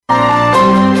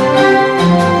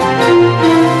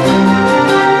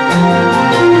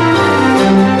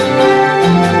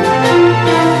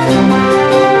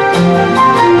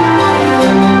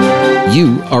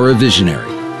a visionary.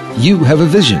 You have a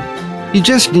vision. You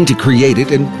just need to create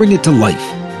it and bring it to life.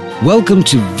 Welcome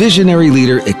to Visionary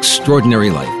Leader Extraordinary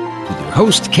Life with your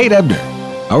host, Kate Ebner.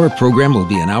 Our program will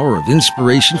be an hour of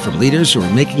inspiration from leaders who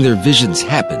are making their visions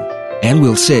happen, and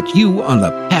we'll set you on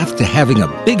the path to having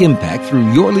a big impact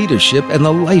through your leadership and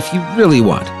the life you really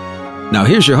want. Now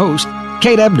here's your host,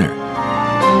 Kate Ebner.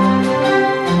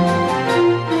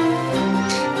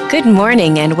 Good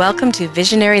morning and welcome to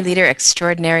Visionary Leader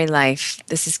Extraordinary Life.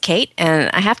 This is Kate, and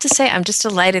I have to say I'm just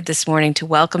delighted this morning to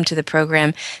welcome to the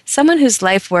program someone whose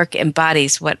life work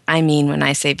embodies what I mean when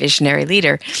I say visionary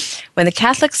leader. When the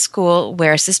Catholic school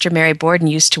where Sister Mary Bourdon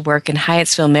used to work in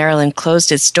Hyattsville, Maryland,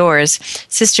 closed its doors,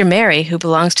 Sister Mary, who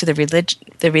belongs to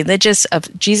the Religious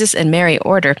of Jesus and Mary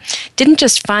order, didn't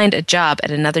just find a job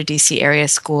at another D.C. area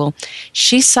school.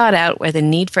 She sought out where the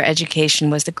need for education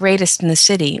was the greatest in the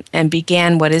city and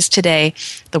began what is today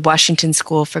the Washington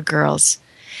School for Girls.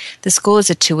 The school is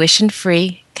a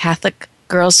tuition-free Catholic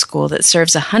girls' school that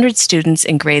serves 100 students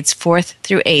in grades 4th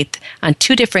through 8th on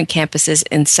 2 different campuses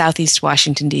in southeast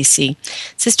Washington, D.C.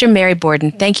 Sister Mary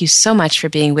Bourdon, thank you so much for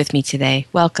being with me today.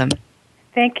 Welcome.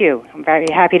 Thank you. I'm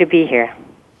very happy to be here.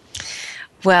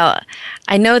 Well,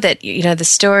 I know that the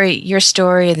story, your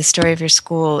story, and the story of your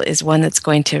school is one that's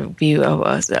going to be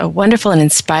a wonderful and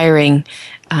inspiring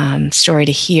story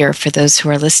to hear for those who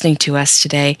are listening to us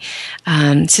today.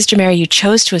 Sister Mary, you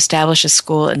chose to establish a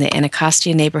school in the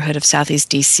Anacostia neighborhood of Southeast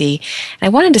D.C. And I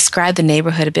want to describe the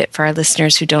neighborhood a bit for our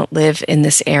listeners who don't live in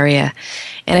this area.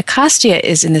 Anacostia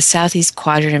is in the southeast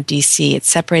quadrant of D.C. It's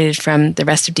separated from the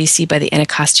rest of D.C. by the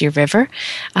Anacostia River.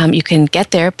 You can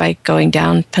get there by going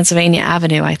down Pennsylvania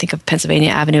Avenue. I think of Pennsylvania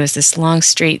Avenue as this long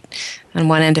street. On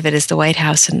one end of it is the White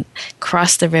House, and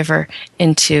cross the river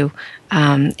into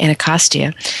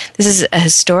Anacostia. This is a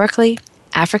historically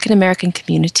African-American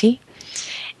community,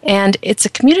 and it's a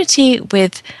community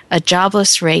with a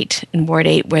jobless rate in Ward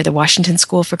 8, where the Washington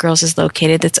School for Girls is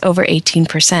located, that's over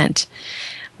 18%.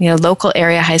 Local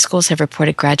area high schools have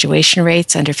reported graduation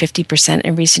rates under 50%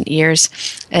 in recent years,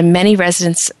 and many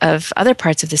residents of other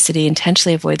parts of the city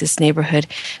intentionally avoid this neighborhood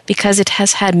because it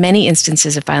has had many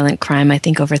instances of violent crime. I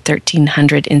think over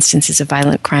 1,300 instances of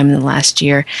violent crime in the last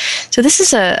year. So this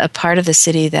is a part of the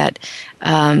city that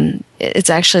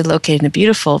it's actually located in a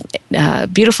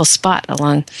beautiful spot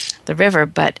along the river,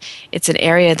 but it's an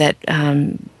area that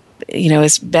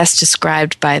is best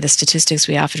described by the statistics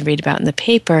we often read about in the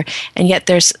paper, and yet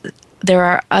there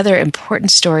are other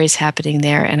important stories happening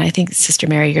there, and I think, Sister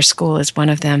Mary, your school is one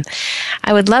of them.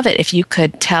 I would love it if you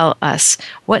could tell us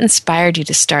what inspired you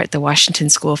to start the Washington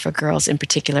School for Girls, in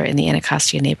particular in the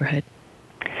Anacostia neighborhood.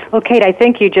 Well, Kate, I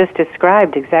think you just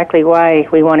described exactly why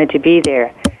we wanted to be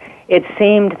there. It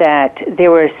seemed that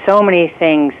there were so many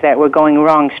things that were going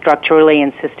wrong structurally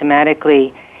and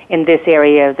systematically in this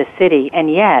area of the city, and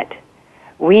yet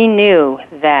we knew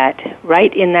that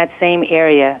right in that same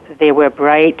area there were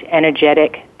bright,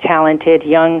 energetic, talented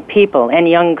young people and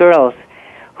young girls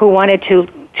who wanted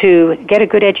to get a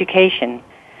good education.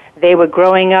 They were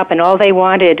growing up, and all they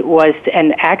wanted was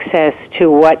an access to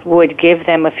what would give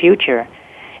them a future.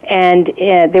 And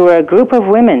there were a group of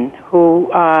women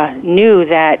who knew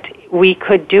that we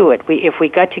could do it. If we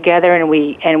got together and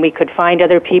we could find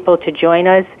other people to join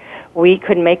us, we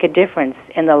could make a difference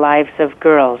in the lives of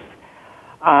girls.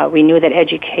 We knew that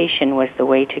education was the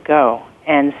way to go.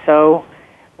 And so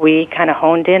we kind of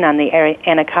honed in on the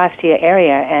Anacostia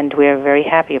area, and we're very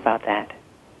happy about that.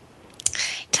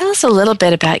 Tell us a little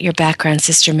bit about your background,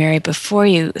 Sister Mary, before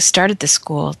you started the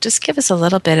school. Just give us a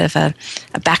little bit of a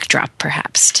backdrop,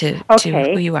 perhaps, to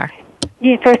who you are.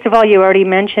 Yeah, first of all, you already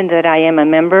mentioned that I am a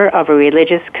member of a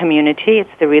religious community. It's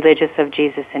the Religious of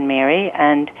Jesus and Mary,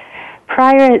 and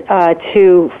prior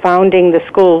to founding the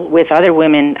school with other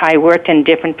women, I worked in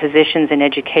different positions in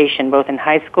education, both in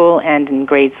high school and in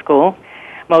grade school,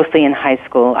 mostly in high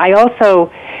school. I also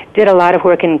did a lot of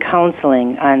work in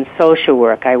counseling and social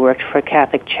work. I worked for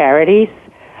Catholic Charities.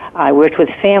 I worked with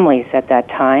families at that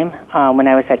time when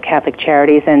I was at Catholic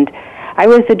Charities, and I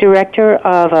was the director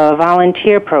of a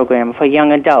volunteer program for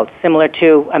young adults, similar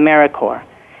to AmeriCorps.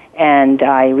 And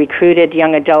I recruited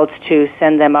young adults to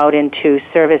send them out into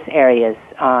service areas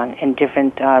in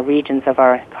different regions of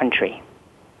our country.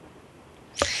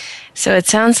 So it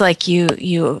sounds like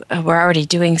you were already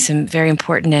doing some very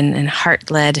important and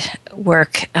heart-led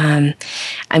work.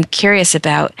 I'm curious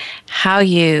about how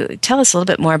you tell us a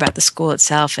little bit more about the school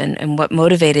itself and what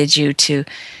motivated you to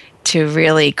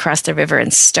really cross the river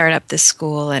and start up this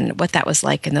school, and what that was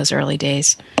like in those early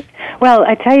days. Well,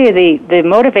 I tell you, the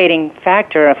motivating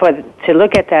factor to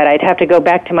look at that, I'd have to go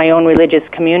back to my own religious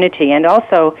community, and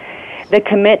also the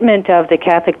commitment of the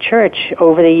Catholic Church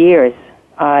over the years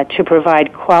to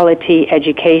provide quality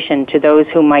education to those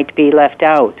who might be left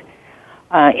out.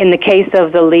 In the case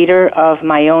of the leader of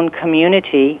my own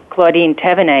community, Claudine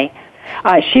Thévenet,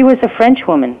 she was a French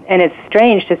woman, and it's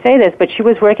strange to say this, but she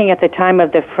was working at the time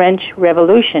of the French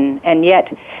Revolution, and yet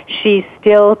she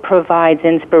still provides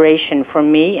inspiration for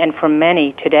me and for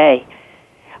many today.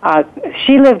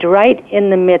 She lived right in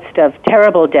the midst of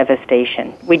terrible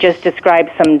devastation. We just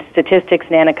described some statistics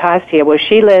in Anacostia where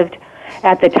she lived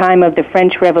at the time of the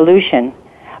French Revolution.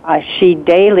 She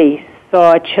daily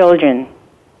saw children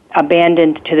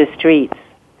abandoned to the streets.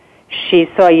 She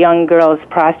saw young girls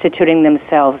prostituting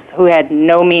themselves who had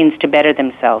no means to better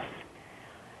themselves.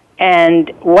 And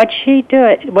what she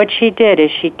did is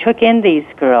she took in these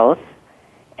girls,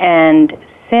 and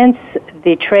since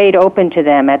the trade open to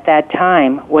them at that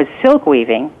time was silk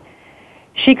weaving,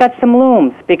 she got some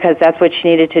looms because that's what she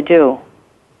needed to do.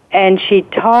 And she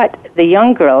taught the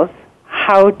young girls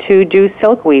how to do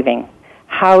silk weaving,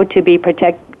 how to be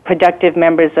productive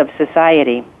members of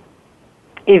society.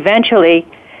 Eventually,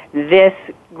 this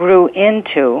grew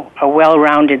into a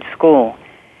well-rounded school.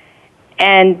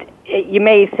 And you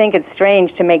may think it's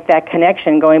strange to make that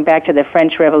connection going back to the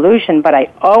French Revolution, but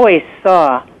I always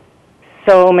saw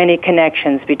so many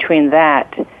connections between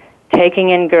that,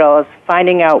 taking in girls,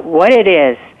 finding out what it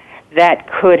is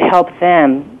that could help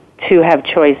them to have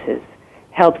choices,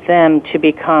 help them to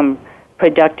become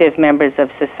productive members of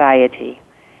society.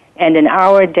 And in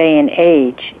our day and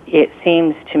age, it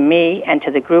seems to me and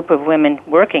to the group of women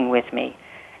working with me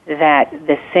that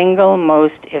the single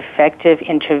most effective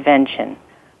intervention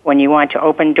when you want to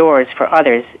open doors for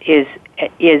others is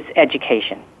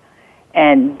education.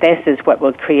 And this is what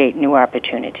will create new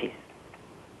opportunities.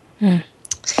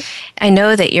 I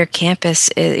know that your campus,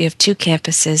 you have 2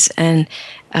 campuses, and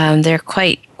they're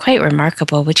quite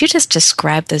remarkable. Would you just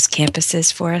describe those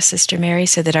campuses for us, Sister Mary,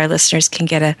 so that our listeners can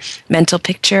get a mental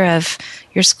picture of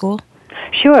your school?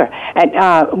 Sure.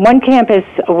 At one campus,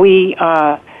 we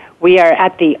are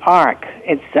at the ARC.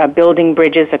 It's building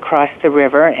bridges across the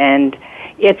river, and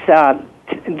it's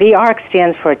the ARC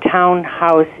stands for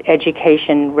Townhouse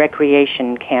Education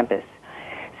Recreation Campus.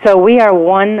 So we are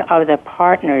one of the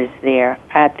partners there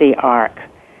at the ARC.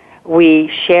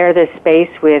 We share the space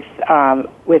with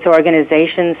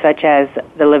organizations such as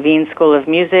the Levine School of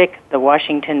Music, the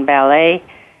Washington Ballet,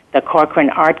 the Corcoran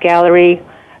Art Gallery,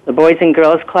 the Boys and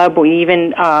Girls Club. We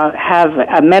even have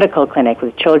a medical clinic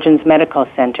with Children's Medical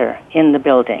Center in the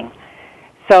building.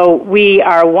 So we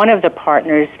are one of the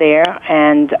partners there,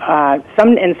 and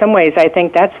in some ways, I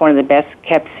think that's one of the best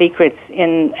kept secrets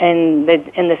in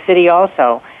the city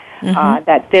also.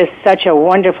 That there's such a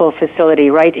wonderful facility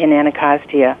right in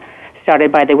Anacostia,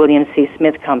 started by the William C.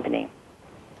 Smith Company.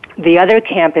 The other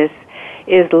campus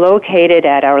is located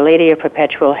at Our Lady of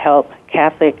Perpetual Help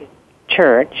Catholic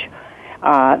Church.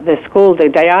 The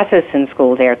diocesan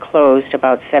school there closed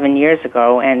about 7 years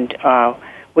ago, and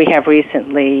we have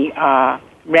recently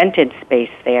rented space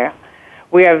there.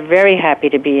 We are very happy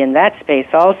to be in that space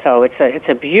also. It's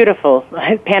a beautiful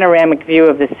panoramic view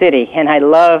of the city, and I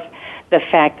love the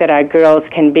fact that our girls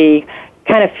can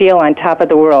kind of feel on top of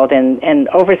the world and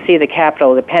oversee the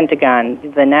Capitol, the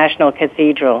Pentagon, the National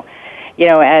Cathedral,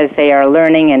 as they are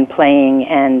learning and playing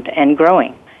and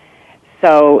growing.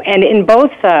 So, and in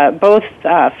both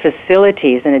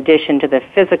facilities, in addition to the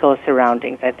physical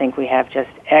surroundings, I think we have just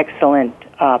excellent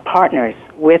partners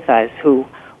with us who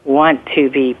want to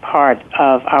be part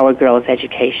of our girls'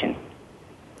 education.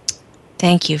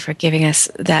 Thank you for giving us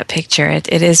that picture. It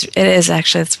is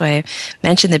actually, that's why I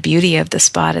mentioned the beauty of the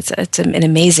spot. It's an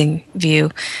amazing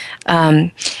view.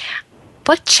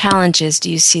 What challenges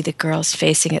do you see the girls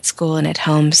facing at school and at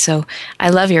home? So I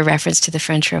love your reference to the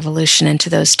French Revolution and to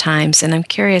those times, and I'm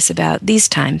curious about these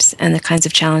times and the kinds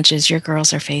of challenges your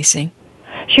girls are facing.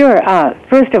 Sure.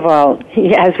 First of all,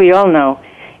 as we all know,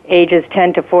 ages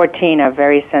 10 to 14 are a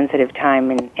very sensitive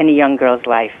time in a young girl's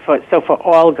life. So for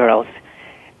all girls,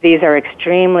 these are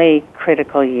extremely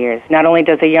critical years. Not only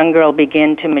does a young girl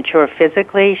begin to mature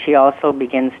physically, she also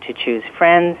begins to choose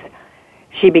friends.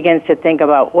 She begins to think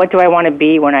about, what do I want to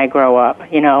be when I grow up?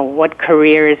 What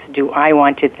careers do I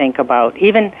want to think about?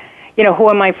 Even, who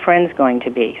are my friends going to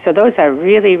be? So those are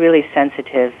really, really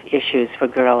sensitive issues for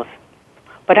girls.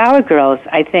 But our girls,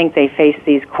 I think they face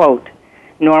these, quote,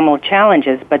 normal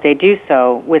challenges, but they do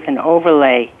so with an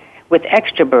overlay, with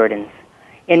extra burdens.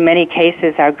 In many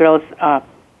cases, our girls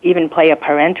even play a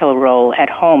parental role at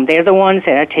home. They're the ones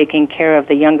that are taking care of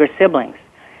the younger siblings.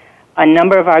 A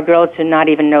number of our girls do not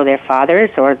even know their fathers,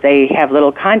 or they have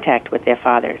little contact with their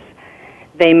fathers.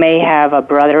 They may have a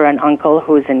brother or an uncle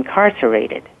who's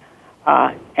incarcerated.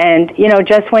 And,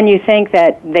 just when you think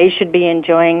that they should be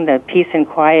enjoying the peace and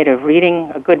quiet of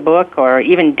reading a good book or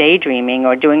even daydreaming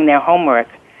or doing their homework,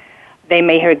 they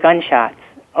may hear gunshots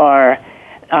or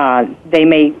they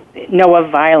may know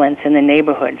of violence in the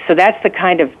neighborhood. So that's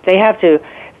they have to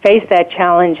face that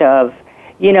challenge of,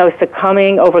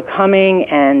 succumbing, overcoming,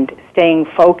 and staying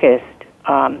focused,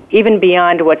 even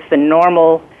beyond what's the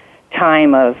normal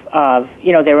time of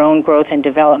their own growth and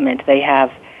development. They have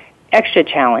extra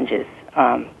challenges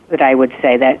that I would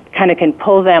say that kind of can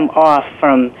pull them off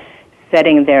from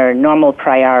setting their normal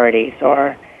priorities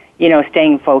or,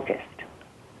 staying focused.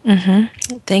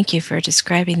 Mm-hmm. Thank you for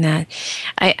describing that.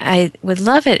 I would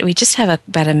love it. We just have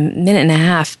about a minute and a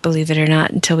half, believe it or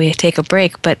not, until we take a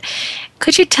break. But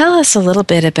could you tell us a little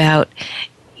bit about,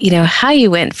 how you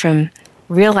went from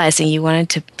realizing you wanted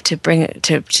to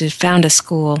found a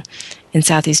school in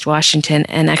Southeast Washington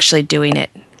and actually doing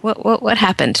it? What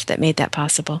happened that made that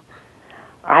possible?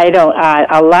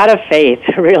 A lot of faith,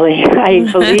 really.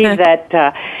 I believe that,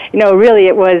 really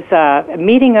it was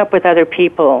meeting up with other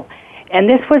people. And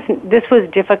this was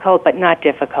difficult, but not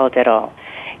difficult at all.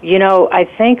 I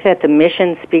think that the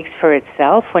mission speaks for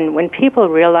itself. When people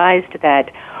realized that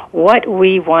what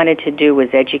we wanted to do was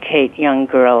educate young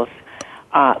girls,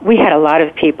 we had a lot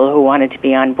of people who wanted to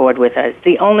be on board with us.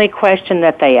 The only question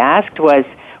that they asked was,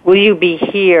 will you be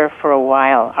here for a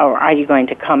while, or are you going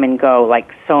to come and go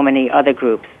like so many other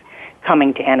groups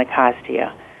coming to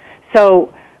Anacostia?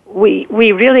 So we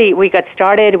got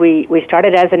started. We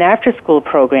started as an after-school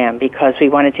program because we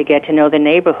wanted to get to know the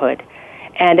neighborhood.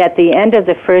 And at the end of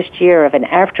the first year of an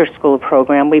after-school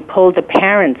program, we pulled the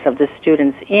parents of the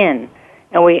students in,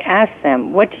 and we asked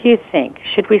them, what do you think?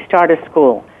 Should we start a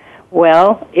school?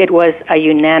 Well, it was a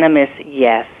unanimous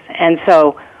yes. And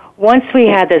so once we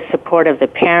had the support of the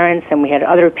parents and we had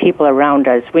other people around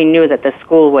us, we knew that the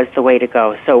school was the way to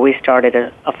go. So we started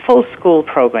a full school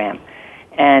program.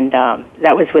 And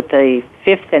that was with the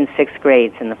 5th and 6th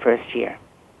grades in the first year.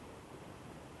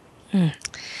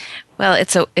 Well,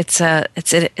 it's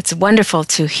wonderful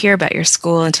to hear about your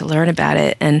school and to learn about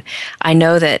it. And I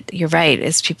know that you're right.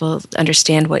 As people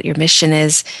understand what your mission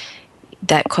is,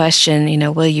 that question,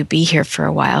 will you be here for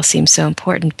a while, seems so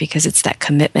important because it's that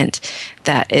commitment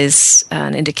that is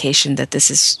an indication that this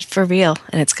is for real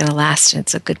and it's going to last, and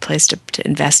it's a good place to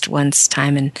invest one's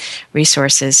time and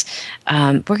resources.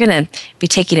 We're going to be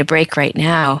taking a break right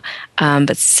now,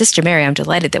 but Sister Mary, I'm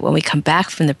delighted that when we come back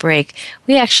from the break,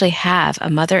 we actually have a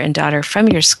mother and daughter from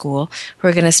your school who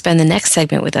are going to spend the next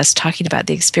segment with us talking about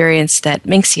the experience that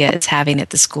Minxia is having at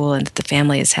the school and that the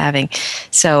family is having.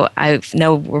 So I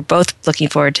know we're both looking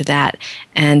forward to that,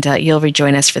 and you'll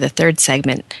rejoin us for the third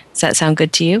segment. Does that sound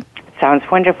good to you? Sounds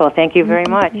wonderful. Thank you very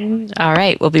much. All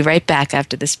right. We'll be right back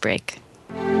after this break.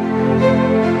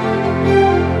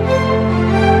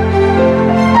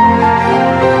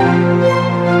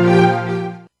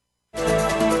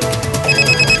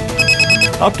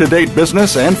 Up-to-date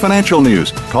business and financial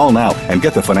news. Call now and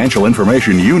get the financial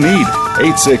information you need.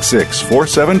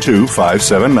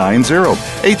 866-472-5790.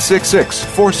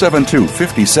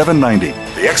 866-472-5790.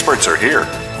 The experts are here.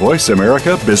 Voice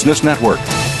America Business Network.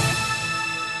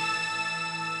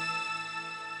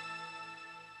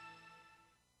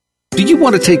 Do you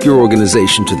want to take your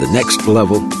organization to the next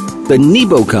level? The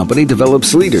Nebo Company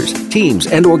develops leaders, teams,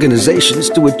 and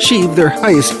organizations to achieve their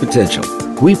highest potential.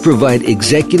 We provide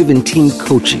executive and team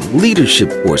coaching, leadership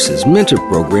courses, mentor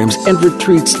programs, and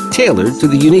retreats tailored to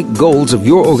the unique goals of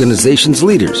your organization's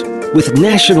leaders. With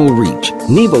national reach,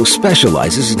 Nebo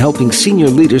specializes in helping senior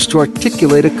leaders to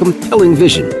articulate a compelling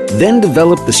vision, then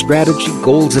develop the strategy,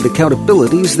 goals, and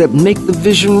accountabilities that make the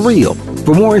vision real.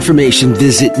 For more information,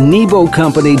 visit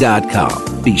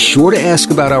NeboCompany.com. Be sure to ask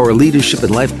about our leadership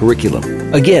and life curriculum.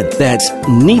 Again, that's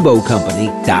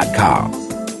NeboCompany.com.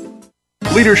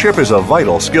 Leadership is a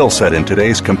vital skill set in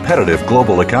today's competitive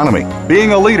global economy.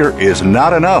 Being a leader is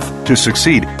not enough. To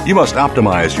succeed, you must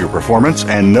optimize your performance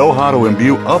and know how to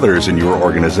imbue others in your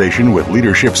organization with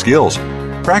leadership skills.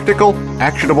 Practical,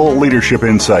 actionable leadership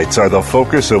insights are the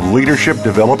focus of Leadership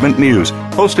Development News,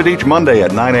 hosted each Monday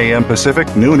at 9 a.m.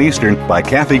 Pacific, noon Eastern, by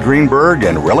Kathy Greenberg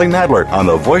and Relly Nadler on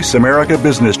the Voice America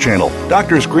Business Channel.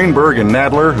 Doctors Greenberg and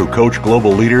Nadler, who coach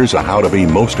global leaders on how to be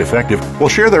most effective, will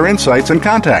share their insights and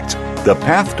contacts. The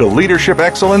path to leadership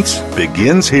excellence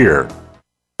begins here.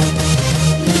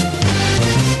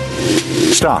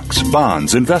 Stocks,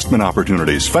 bonds, investment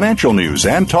opportunities, financial news,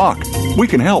 and talk. We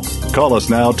can help. Call us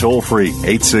now toll-free,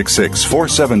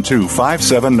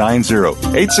 866-472-5790.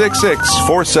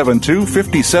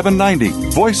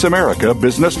 866-472-5790. Voice America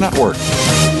Business Network.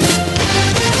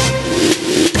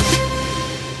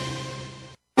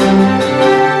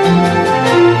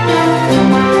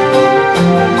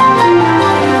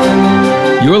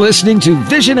 listening to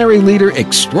Visionary Leader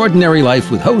Extraordinary Life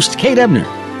with host Kate Ebner.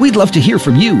 We'd love to hear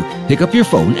from you. Pick up your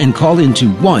phone and call into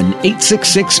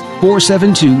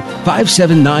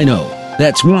 1-866-472-5790.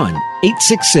 That's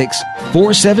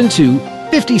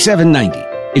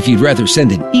 1-866-472-5790. If you'd rather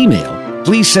send an email,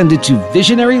 please send it to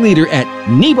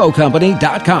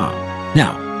visionaryleader@nebocompany.com.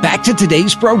 Now, back to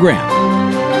today's program.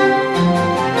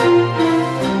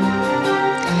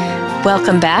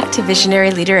 Welcome back to Visionary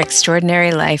Leader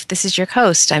Extraordinary Life. This is your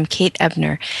host. I'm Kate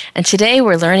Ebner. And today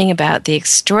we're learning about the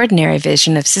extraordinary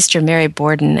vision of Sister Mary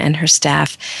Bourdon and her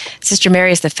staff. Sister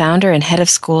Mary is the founder and head of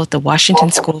school at the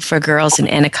Washington School for Girls in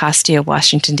Anacostia,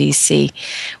 Washington, D.C.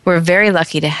 We're very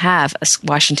lucky to have a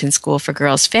Washington School for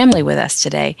Girls family with us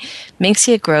today.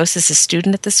 Minxia Gross is a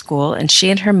student at the school, and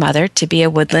she and her mother,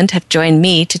 Tabia Woodland, have joined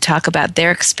me to talk about their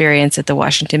experience at the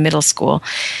Washington Middle School.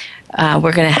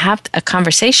 We're going to have a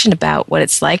conversation about what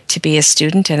it's like to be a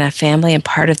student and a family and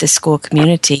part of the school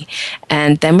community.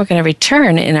 And then we're going to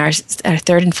return in our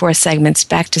third and fourth segments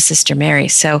back to Sister Mary.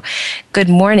 So good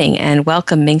morning and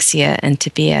welcome, Minxia and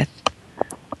Tabia.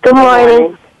 Good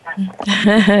morning.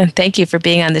 Thank you for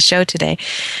being on the show today.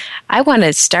 I want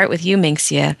to start with you,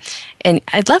 Minxia. And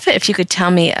I'd love it if you could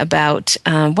tell me about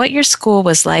what your school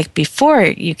was like before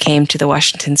you came to the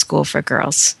Washington School for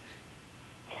Girls.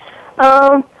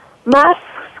 My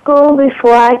school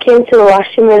before I came to the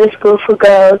Washington Middle School for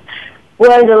Girls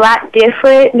was a lot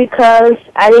different because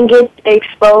I didn't get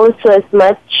exposed to as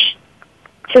much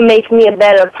to make me a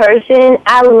better person.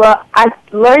 I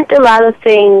learned a lot of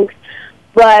things,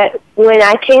 but when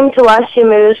I came to Washington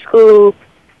Middle School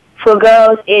for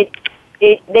Girls,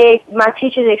 my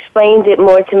teachers explained it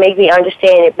more to make me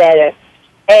understand it better.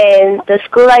 And the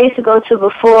school I used to go to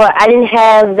before, I didn't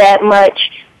have that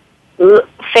much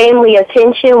family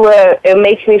attention where it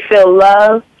makes me feel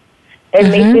loved. It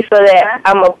makes me feel that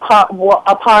I'm a part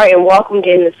and welcomed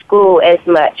in the school as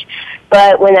much.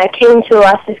 But when I came to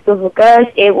Washington School for Girls,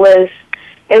 it was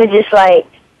just like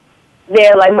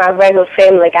they're like my regular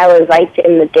family. Like I was invited to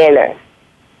the dinner.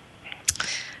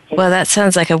 Well, that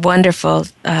sounds like a wonderful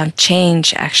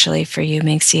change, actually, for you,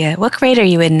 Minxia. What grade are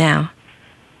you in now?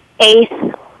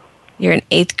 8th. You're in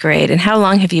 8th grade. And how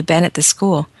long have you been at the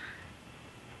school?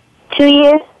 2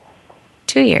 years.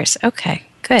 2 years. Okay,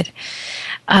 good.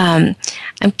 I'm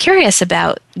curious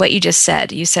about what you just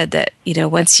said. You said that,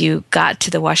 once you got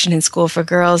to the Washington School for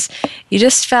Girls, you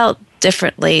just felt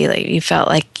differently. Like you felt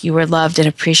like you were loved and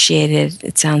appreciated,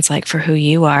 it sounds like, for who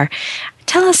you are.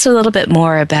 Tell us a little bit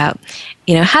more about,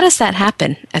 how does that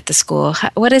happen at the school?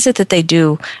 What is it that they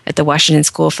do at the Washington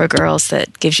School for Girls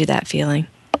that gives you that feeling?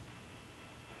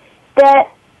 That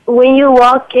when you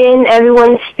walk in,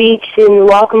 everyone speaks and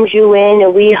welcomes you in,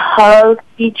 and we hug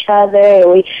each other,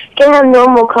 and we can have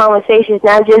normal conversations,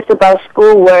 not just about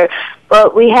schoolwork,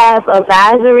 but we have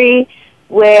advisory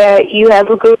where you have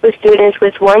a group of students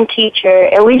with one teacher,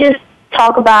 and we just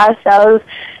talk about ourselves,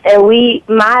 and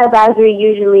my advisory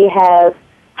usually have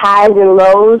highs and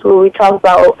lows where we talk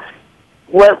about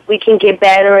what we can get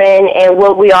better in and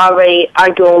what we already are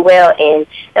doing well in.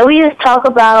 And we just talk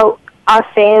about our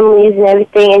families and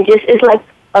everything, and just it's like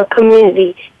a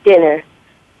community dinner.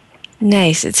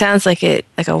 Nice. It sounds like a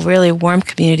really warm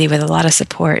community with a lot of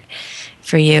support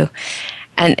for you.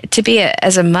 And to be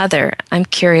as a mother, I'm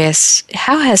curious,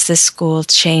 how has this school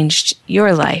changed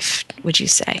your life, would you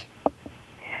say?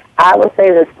 I would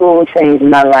say the school changed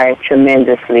my life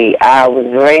tremendously. I was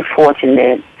very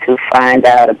fortunate to find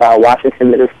out about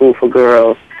Washington Middle School for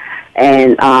Girls.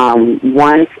 And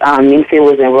once Minxia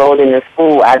was enrolled in the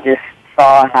school, I just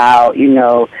saw how,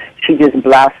 she just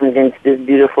blossomed into this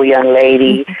beautiful young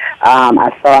lady.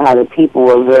 I saw how the people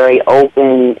were very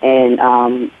open,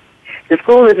 and the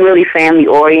school is really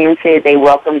family-oriented. They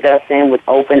welcomed us in with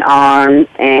open arms,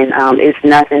 and it's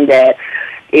nothing that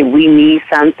if we need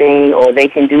something or they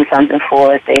can do something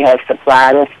for us, they have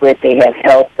supplied us with, they have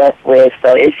helped us with.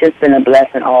 So it's just been a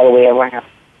blessing all the way around.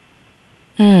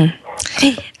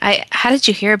 How did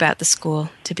you hear about the school,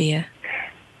 Tabia?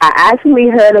 I actually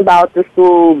heard about the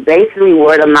school basically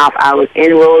word of mouth. I was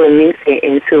enrolling Minxia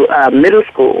into middle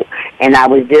school, and I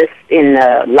was just in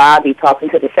the lobby talking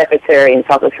to the secretary and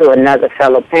talking to another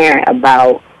fellow parent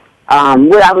about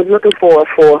what I was looking for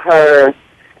her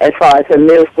as far as her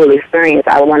middle school experience.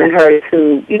 I wanted her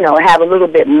to, have a little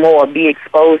bit more, be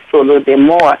exposed to a little bit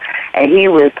more. And he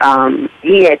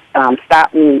had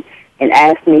stopped me and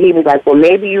asked me, he was like, well,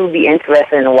 maybe you would be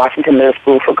interested in the Washington Middle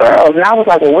School for Girls. And I was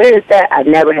like, well, where is that? I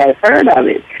never had heard of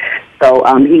it. So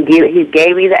he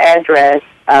gave me the address.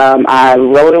 I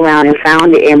rode around and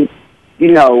found it. And,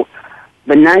 the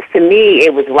But none to me,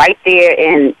 it was right there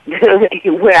in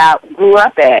where I grew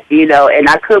up at, you know, and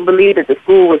I couldn't believe that the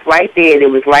school was right there. It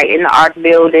was right in the art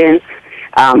building.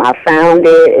 I found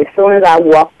it. As soon as I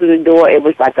walked through the door, it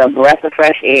was like a breath of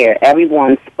fresh air.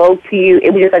 Everyone spoke to you.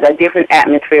 It was just like a different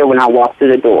atmosphere when I walked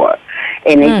through the door.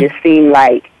 And it just seemed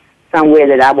like somewhere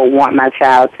that I would want my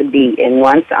child to be. And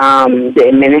once the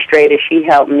administrator, she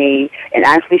helped me, and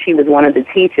actually she was one of the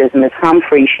teachers, Miss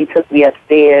Humphrey. She took me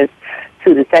upstairs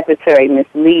to the secretary, Miss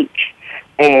Leach,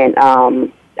 and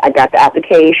I got the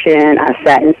application. I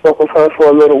sat and spoke with her for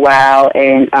a little while,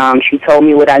 and she told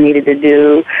me what I needed to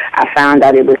do. I found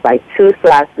out it was like 2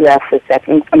 slots left for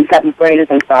seventh graders.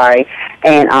 And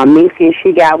Missy,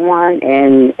 she got one,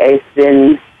 and it's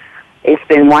been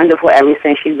wonderful ever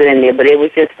since she's been in there. But it was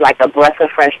just like a breath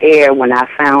of fresh air when I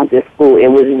found this school. It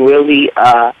was really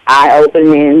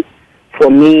eye-opening for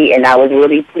me, and I was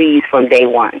really pleased from day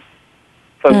one.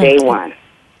 Day one.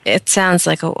 It sounds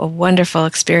like a wonderful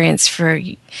experience for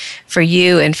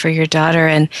you and for your daughter.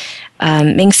 And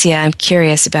Mingxia, I'm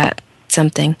curious about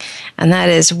something, and that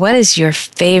is, what is your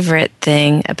favorite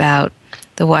thing about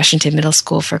the Washington Middle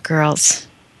School for Girls?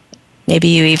 Maybe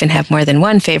you even have more than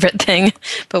one favorite thing,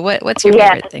 but what's your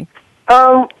favorite thing?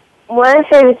 One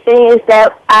favorite thing is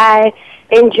that I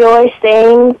enjoy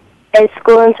staying at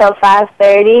school until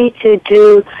 5:30 to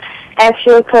do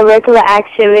extracurricular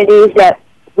activities that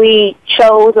we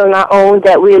chose on our own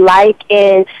that we like,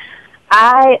 and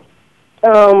I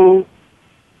do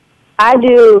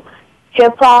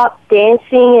hip hop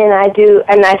dancing, and I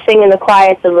sing in the choir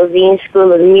at the Levine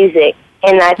School of Music,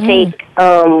 and I take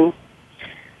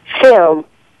film,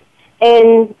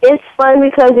 and it's fun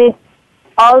because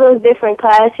all those different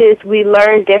classes we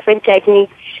learn different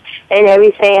techniques and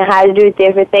everything, and how to do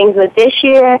different things. But this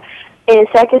year, in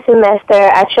second semester,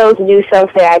 I chose to do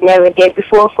something I never did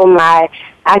before for my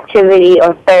activity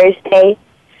on Thursday.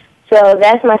 So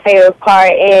that's my favorite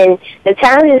part, and the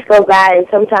time just goes by, and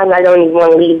sometimes I don't even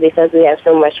want to leave because we have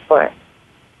so much fun.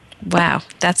 Wow,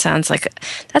 that sounds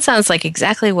like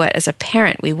exactly what, as a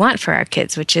parent, we want for our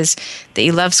kids, which is that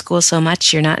you love school so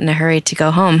much you're not in a hurry to go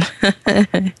home.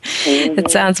 It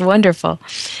sounds wonderful.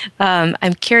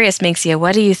 I'm curious, Mingxia,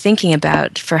 what are you thinking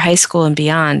about for high school and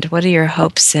beyond? What are your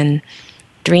hopes and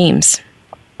dreams?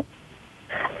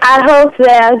 I hope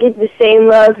that I'll get the same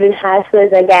love in high school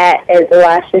as I got at the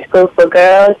Washington School for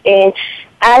Girls, and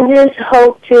I just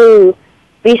hope to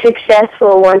be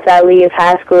successful once I leave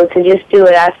high school, to just do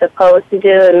what I'm supposed to do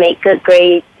and make good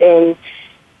grades and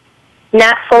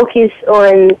not focus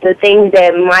on the things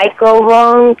that might go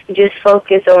wrong, just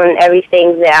focus on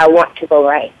everything that I want to go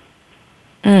right.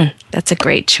 That's a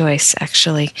great choice,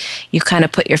 actually. You kind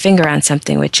of put your finger on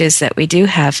something, which is that we do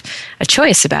have a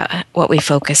choice about what we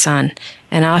focus on.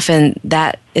 And often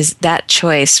that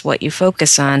choice, what you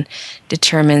focus on,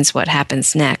 determines what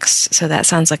happens next. So that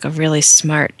sounds like a really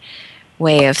smart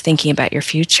way of thinking about your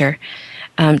future.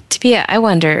 Tabia, I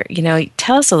wonder,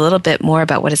 tell us a little bit more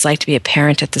about what it's like to be a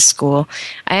parent at the school.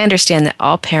 I understand that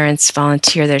all parents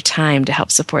volunteer their time to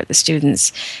help support the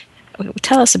students.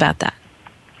 Tell us about that.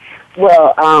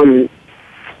 Well,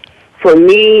 for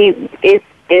me,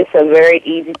 it's a very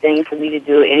easy thing for me to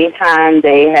do. Anytime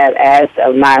they have asked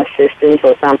of my assistance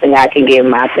or something I can give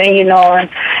my opinion on,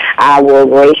 I will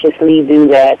graciously do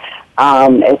that.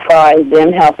 As far as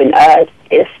them helping us,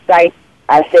 it's like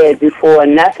I said before,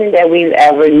 nothing that we've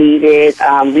ever needed.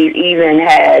 We've even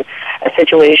had a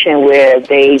situation where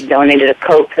they donated a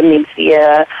coat to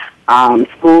Mingxia,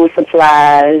 school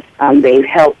supplies. They've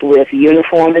helped with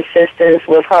uniform assistance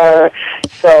with her.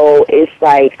 So it's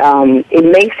like it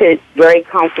makes it very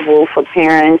comfortable for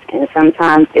parents, and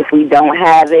sometimes if we don't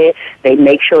have it, they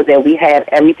make sure that we have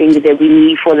everything that we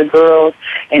need for the girls.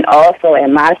 And also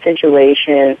in my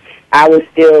situation, I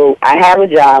have a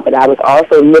job, but I was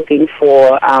also looking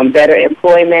for better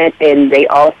employment, and they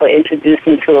also introduced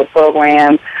me to a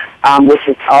program which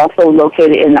is also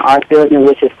located in the art building,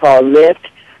 which is called LIFT,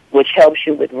 which helps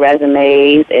you with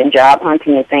resumes and job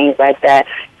hunting and things like that.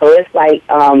 So it's like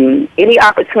any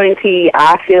opportunity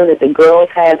I feel that the girls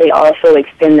have, they also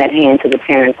extend that hand to the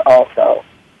parents also.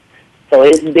 So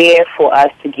it's there for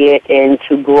us to get and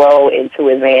to grow and to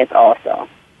advance also.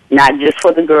 Not just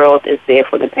for the girls, it's there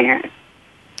for the parents.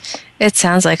 It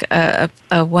sounds like a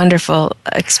wonderful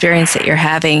experience that you're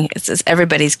having. It's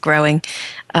everybody's growing.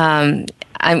 I'm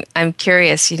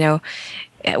curious,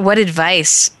 what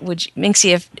advice would you,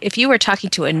 Mingxia, if you were talking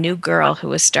to a new girl who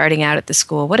was starting out at the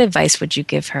school, what advice would you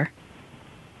give her?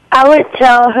 I would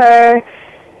tell her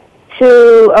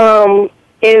to,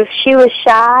 if she was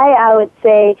shy, I would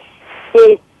say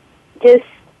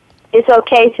it's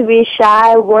okay to be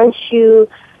shy. Once you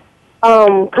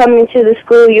coming to the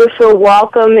school, you'll feel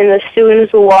welcome, and the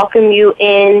students will welcome you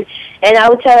in. And I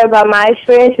would tell her about my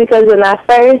experience, because when I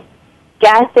first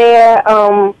got there,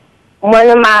 one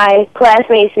of my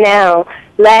classmates now,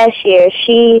 last year,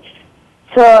 she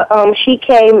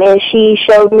came and she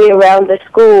showed me around the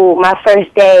school my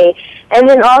first day. And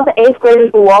then all the 8th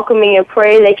graders were welcoming and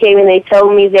praying. They came and they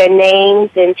told me their names,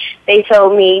 and they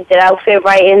told me that I would fit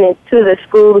right into the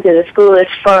school because the school is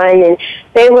fun. And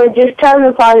they were just telling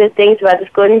me positive things about the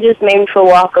school, and it just made me feel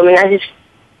welcome. And I just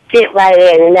fit right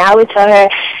in. And I would tell her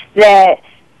that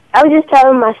I would just tell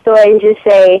her my story and just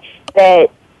say that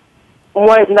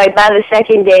by the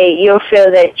second day, you'll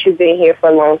feel that you've been here for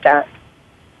a long time.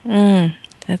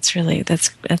 That's really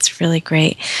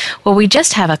great. Well, we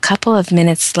just have a couple of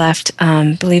minutes left,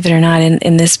 believe it or not,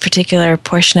 in this particular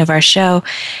portion of our show.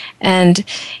 And,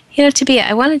 Tabia,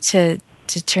 I wanted to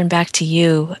turn back to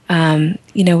you. I'm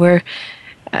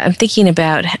thinking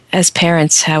about, as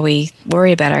parents, how we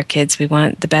worry about our kids. We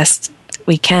want the best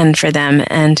we can for them.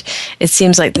 And it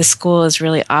seems like the school is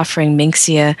really offering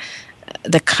Minxia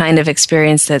the kind of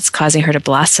experience that's causing her to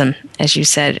blossom, as you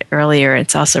said earlier.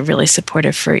 It's also really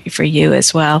supportive for you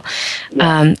as well.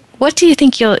 Yeah. What do you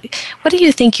think you'll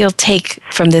take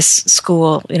from this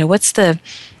school? What's the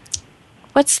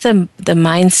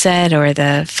mindset or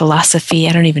the philosophy?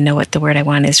 I don't even know what the word I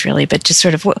want is really, but just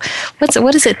sort of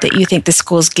what is it that you think the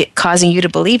school's causing you to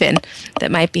believe in that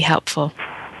might be helpful?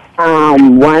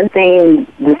 One thing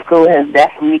the school has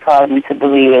definitely caused me to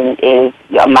believe in is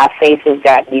my faith has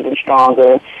gotten even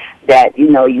stronger, that,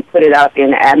 you put it out there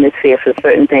in the atmosphere for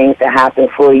certain things to happen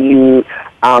for you.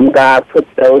 God puts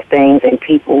those things and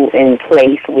people in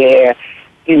place where,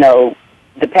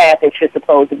 the path that you're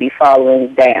supposed to be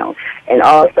following down. And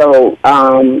also,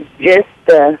 just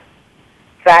the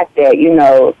fact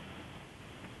that,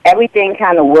 everything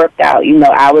kind of worked out.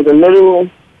 I was a little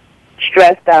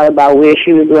stressed out about where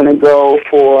she was going to go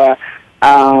for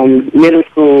middle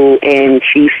school, and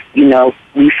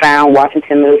we found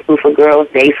Washington Middle School for Girls.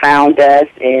 They found us,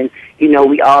 and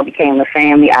we all became a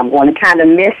family. I'm going to kind of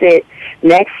miss it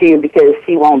next year because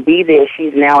she won't be there.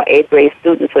 She's now an 8th grade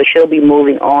student, so she'll be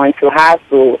moving on to high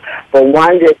school. But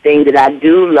one good thing that I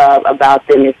do love about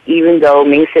them is, even though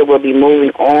Minxia will be moving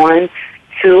on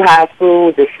to high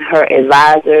school, her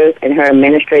advisors and her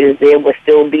administrators there will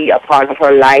still be a part of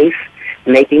her life,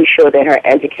 making sure that her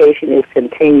education is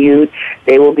continued.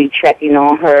 They will be checking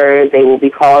on her. They will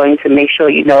be calling to make sure,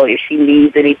 if she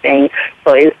needs anything.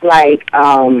 So it's like,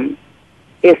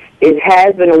 it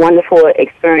has been a wonderful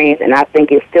experience, and I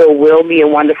think it still will be a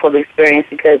wonderful experience,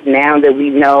 because now that we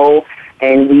know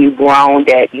and we've grown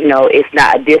that, it's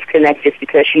not a disconnect just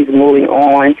because she's moving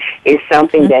on. It's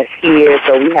something that's here,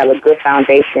 so we have a good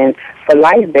foundation for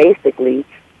life, basically.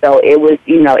 So it was,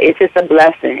 it's just a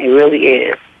blessing. It really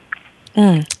is.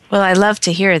 Well, I love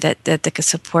to hear that the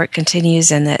support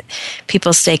continues and that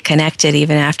people stay connected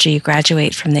even after you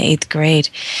graduate from the 8th grade.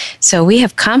 So we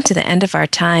have come to the end of our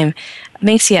time.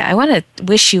 Minxia, I want to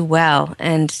wish you well,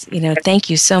 and thank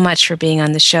you so much for being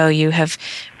on the show. You have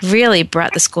really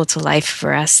brought the school to life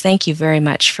for us. Thank you very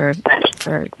much for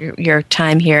your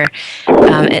time here,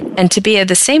 and to be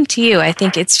the same to you. I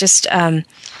think it's just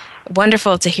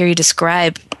wonderful to hear you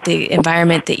describe the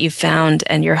environment that you found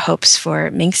and your hopes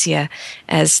for Minxia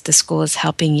as the school is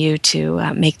helping you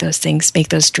to make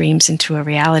those dreams into a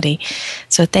reality.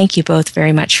 So thank you both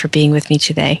very much for being with me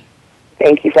today.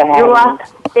 Thank you for having me.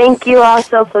 Thank you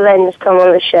also for letting us come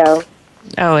on the show.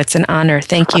 Oh, it's an honor.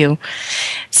 Thank you.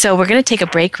 So we're going to take a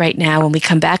break right now. When we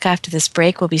come back after this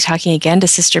break, we'll be talking again to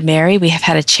Sister Mary. We have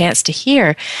had a chance to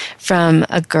hear from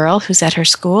a girl who's at her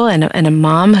school and a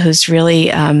mom who's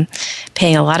really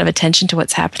paying a lot of attention to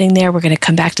what's happening there. We're going to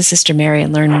come back to Sister Mary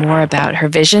and learn more about her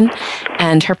vision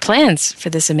and her plans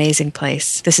for this amazing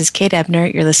place. This is Kate Ebner.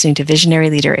 You're listening to Visionary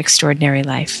Leader, Extraordinary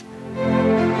Life.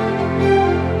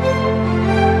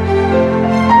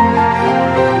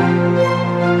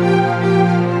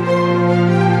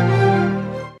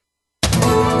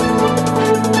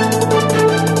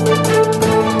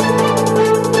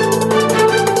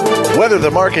 Whether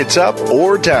the market's up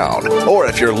or down, or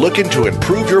if you're looking to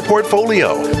improve your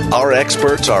portfolio, our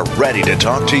experts are ready to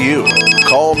talk to you.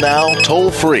 Call now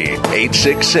toll-free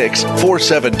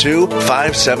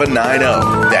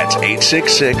 866-472-5790. That's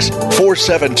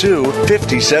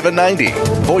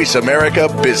 866-472-5790. Voice America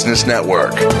Business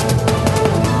Network.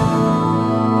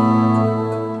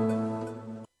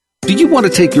 Do you want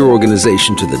to take your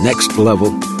organization to the next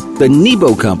level? The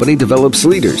Nebo Company develops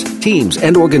leaders, teams,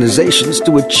 and organizations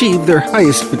to achieve their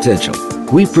highest potential.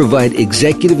 We provide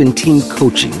executive and team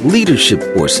coaching, leadership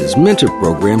courses, mentor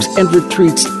programs, and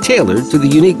retreats tailored to the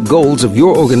unique goals of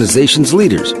your organization's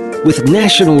leaders. With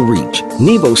national reach,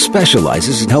 NEBO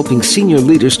specializes in helping senior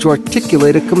leaders to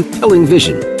articulate a compelling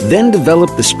vision, then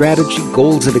develop the strategy,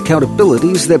 goals, and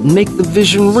accountabilities that make the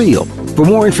vision real. For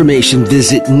more information,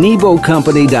 visit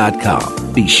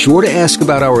NEBOcompany.com. Be sure to ask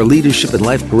about our leadership and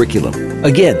life curriculum.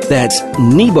 Again, that's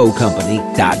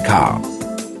NEBOcompany.com.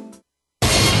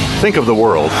 Think of the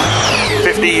world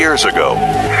 50 years ago.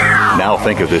 Now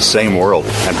think of this same world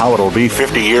and how it'll be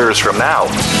 50 years from now.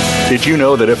 Did you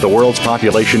know that if the world's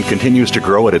population continues to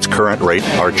grow at its current rate,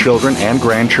 our children and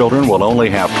grandchildren will only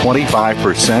have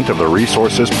 25% of the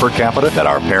resources per capita that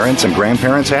our parents and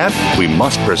grandparents had? We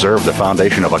must preserve the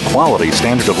foundation of a quality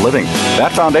standard of living.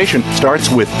 That foundation starts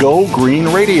with Go Green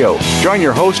Radio. Join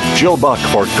your host, Jill Buck,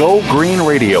 for Go Green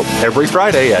Radio every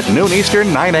Friday at noon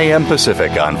Eastern, 9 a.m.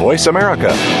 Pacific on Voice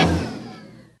America.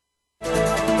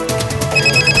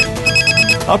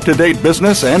 Up-to-date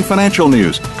business and financial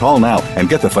news. Call now and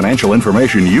get the financial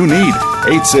information you need.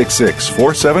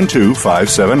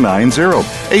 866-472-5790.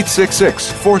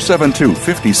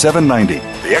 866-472-5790.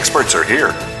 The experts are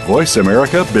here. Voice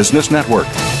America Business Network.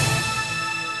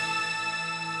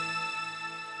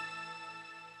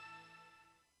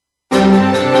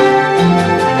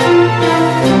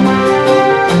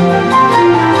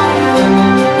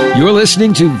 You're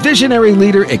listening to Visionary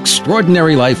Leader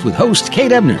Extraordinary Life with host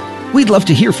Kate Ebner. We'd love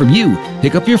to hear from you.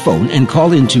 Pick up your phone and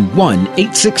call into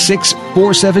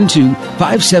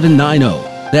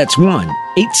 1-866-472-5790. That's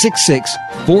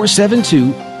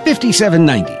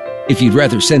 1-866-472-5790. If you'd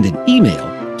rather send an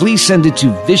email, please send it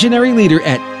to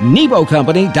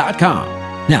visionaryleader@nebocompany.com.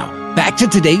 Now, back to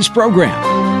today's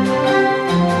program.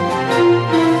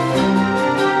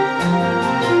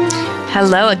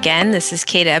 Hello again, this is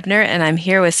Kate Ebner, and I'm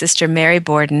here with Sister Mary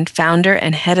Bourdon, founder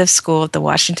and head of school at the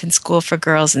Washington School for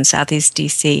Girls in Southeast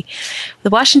D.C. The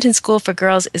Washington School for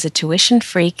Girls is a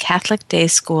tuition-free Catholic day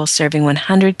school serving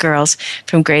 100 girls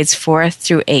from grades 4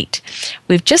 through 8.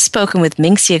 We've just spoken with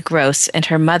Minxia Gross and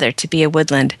her mother, Tabia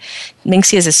Woodland.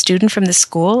 Minxia is a student from the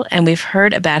school, and we've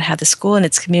heard about how the school and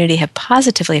its community have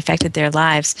positively affected their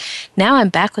lives. Now I'm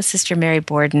back with Sister Mary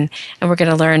Bourdon, and we're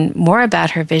going to learn more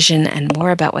about her vision and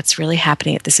more about what's really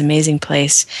happening at this amazing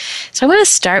place. So I want to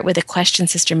start with a question,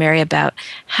 Sister Mary, about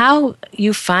how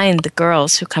you find the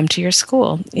girls who come to your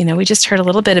school. You know, we just heard a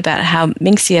little bit about how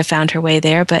Minxia found her way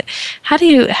there, but how do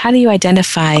you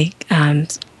identify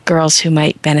girls who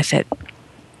might benefit?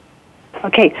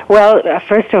 Okay, well,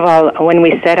 first of all, when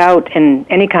we set out in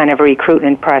any kind of a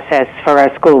recruitment process for our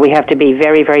school, we have to be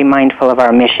very, very mindful of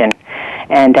our mission.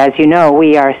 And as you know,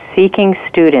 we are seeking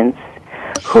students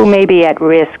who may be at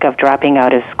risk of dropping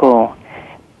out of school,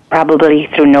 probably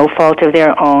through no fault of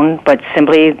their own, but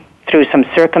simply through some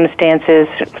circumstances,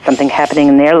 something happening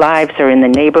in their lives or in the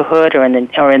neighborhood or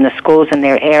in the schools in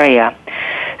their area.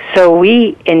 So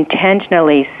we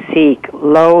intentionally seek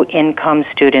low-income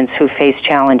students who face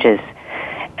challenges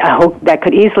that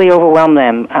could easily overwhelm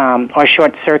them or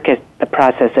short-circuit the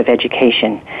process of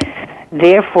education.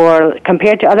 Therefore,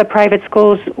 compared to other private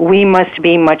schools, we must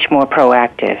be much more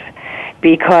proactive,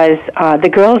 because the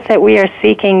girls that we are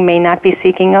seeking may not be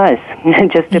seeking us,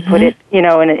 just to put it, in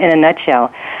a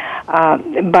nutshell.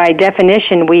 By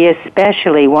definition, we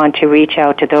especially want to reach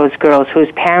out to those girls whose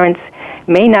parents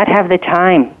may not have the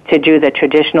time to do the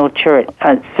traditional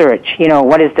search,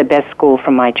 what is the best school for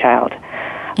my child?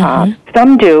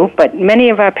 Some do, but many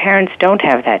of our parents don't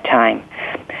have that time.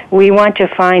 We want to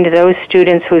find those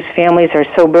students whose families are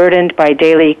so burdened by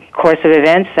daily course of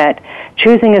events that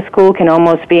choosing a school can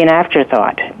almost be an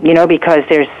afterthought, because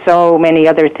there's so many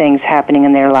other things happening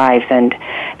in their lives and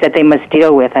that they must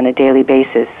deal with on a daily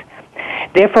basis.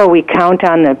 Therefore, we count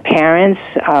on the parents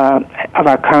of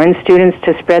our current students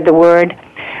to spread the word.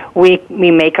 We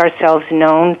make ourselves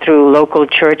known through local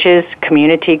churches,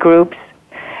 community groups.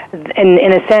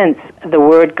 In a sense, the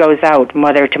word goes out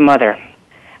mother to mother.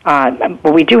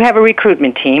 But we do have a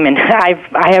recruitment team, and I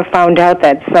have found out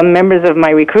that some members of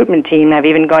my recruitment team have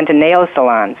even gone to nail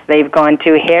salons. They've gone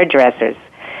to hairdressers.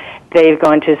 They've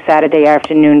gone to Saturday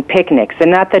afternoon picnics,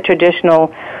 and not the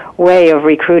traditional way of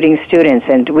recruiting students.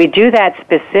 And we do that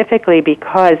specifically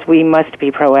because we must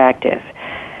be proactive.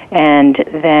 And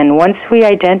then once we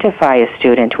identify a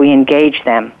student, we engage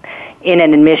them in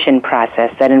an admission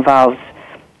process that involves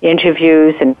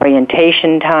interviews and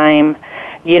orientation time,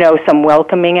 some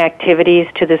welcoming activities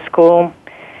to the school.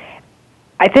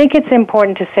 I think it's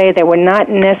important to say that we're not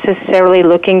necessarily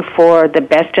looking for the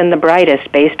best and the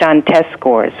brightest based on test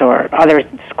scores or other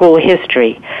school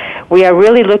history. We are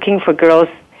really looking for girls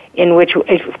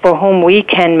for whom we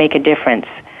can make a difference.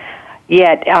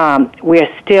 Yet we're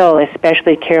still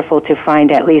especially careful to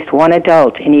find at least one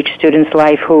adult in each student's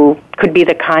life who could be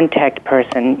the contact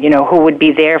person, who would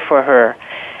be there for her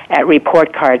at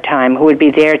report card time, who would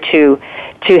be there to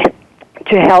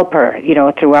help her,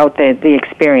 throughout the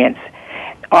experience.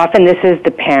 Often this is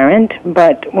the parent,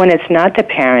 but when it's not the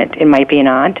parent, it might be an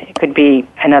aunt, it could be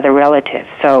another relative.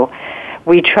 So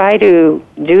we try to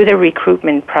do the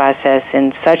recruitment process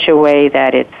in such a way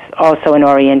that it's also an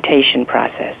orientation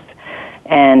process.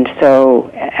 And so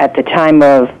at the time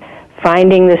of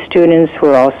finding the students,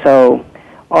 we're also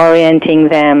orienting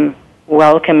them,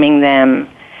 welcoming them,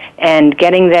 and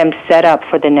getting them set up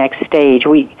for the next stage.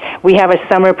 We have a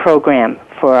summer program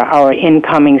for our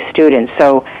incoming students.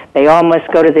 So they all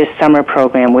must go to this summer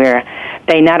program where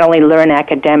they not only learn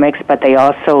academics, but they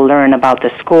also learn about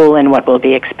the school and what will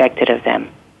be expected of them.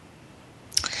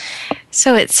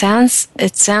 So it sounds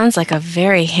like a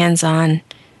very hands-on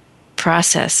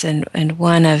process and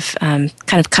one of kind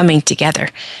of coming together.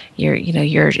 Your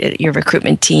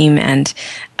recruitment team and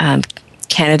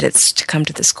candidates to come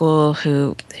to the school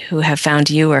who have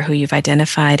found you or who you've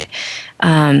identified.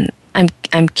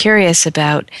 I'm curious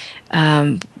about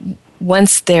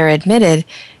once they're admitted,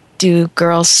 do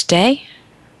girls stay?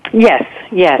 Yes.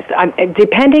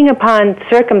 Depending upon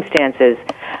circumstances,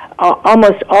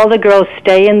 almost all the girls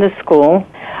stay in the school,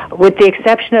 with the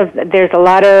exception of there's a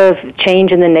lot of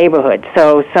change in the neighborhood.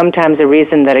 So sometimes the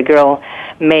reason that a girl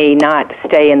may not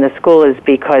stay in the school is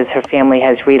because her family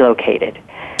has relocated.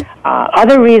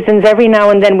 Other reasons, every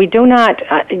now and then we do not,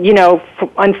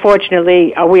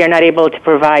 unfortunately, we are not able to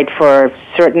provide for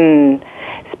certain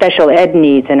special ed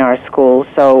needs in our school.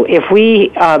 So if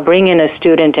we bring in a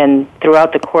student and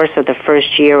throughout the course of the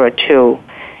first year or two,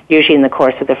 usually in the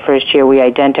course of the first year, we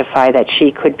identify that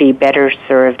she could be better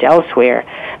served elsewhere,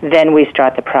 then we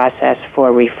start the process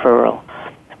for referral.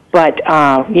 But,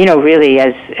 really,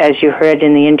 as you heard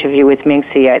in the interview with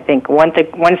Minxie, I think once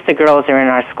the girls are in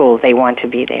our school, they want to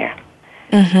be there.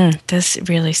 Mm-hmm. Does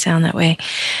really sound that way.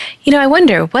 I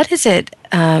wonder, what is it,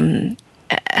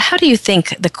 how do you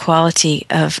think the quality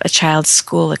of a child's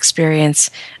school experience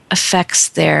affects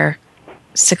their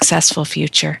successful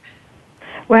future?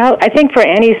 Well, I think for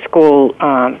any school,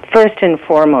 first and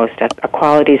foremost, a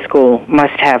quality school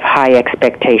must have high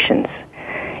expectations.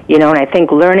 And I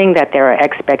think learning that there are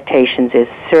expectations is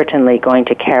certainly going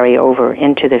to carry over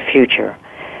into the future.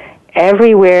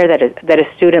 Everywhere that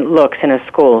a student looks in a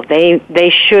school,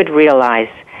 they should realize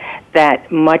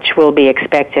that much will be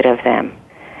expected of them.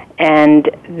 And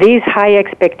these high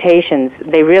expectations,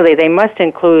 they must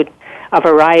include a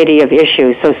variety of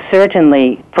issues. So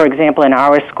certainly, for example, in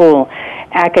our school,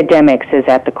 academics is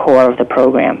at the core of the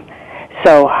program.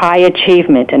 So high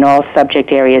achievement in all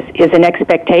subject areas is an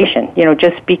expectation,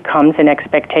 just becomes an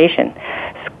expectation.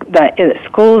 The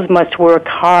schools must work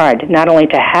hard not only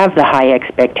to have the high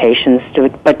expectations,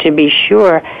 but to be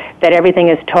sure that everything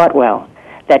is taught well,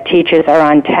 that teachers are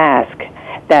on task,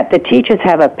 that the teachers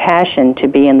have a passion to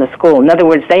be in the school. In other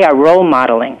words, they are role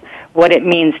modeling what it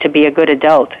means to be a good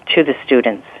adult to the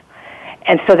students.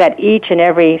 And so that each and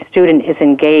every student is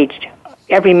engaged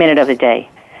every minute of the day.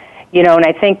 And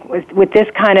I think with this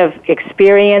kind of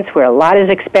experience where a lot is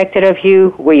expected of you,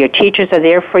 where your teachers are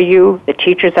there for you, the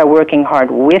teachers are working hard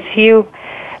with you,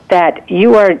 that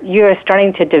you are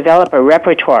starting to develop a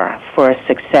repertoire for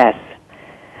success.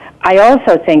 I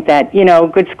also think that,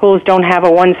 good schools don't have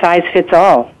a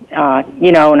one-size-fits-all,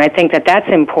 and I think that that's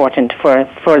important for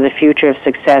the future of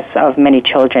success of many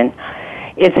children.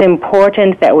 It's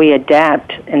important that we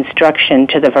adapt instruction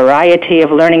to the variety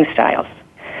of learning styles.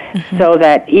 Mm-hmm. So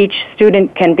that each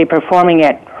student can be performing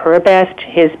at her best,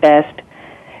 his best,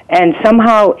 and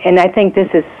somehow, and I think this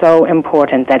is so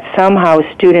important, that somehow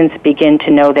students begin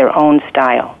to know their own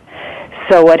style.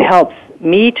 So what helps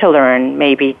me to learn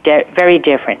may be very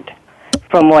different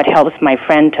from what helps my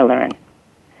friend to learn.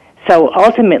 So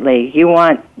ultimately, you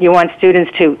want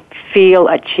students to feel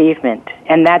achievement,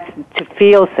 and that's to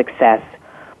feel success,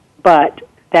 but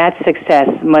that success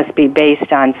must be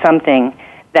based on something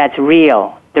that's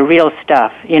real, the real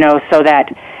stuff, so that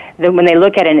when they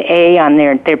look at an A on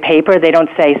their paper, they don't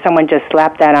say, someone just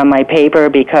slapped that on my paper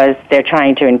because they're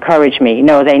trying to encourage me.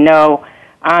 No, they know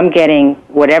I'm getting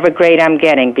whatever grade I'm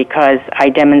getting because I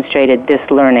demonstrated this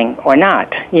learning or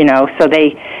not, So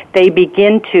they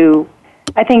begin to,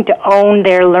 I think, to own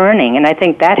their learning, and I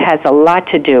think that has a lot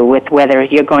to do with whether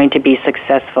you're going to be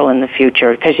successful in the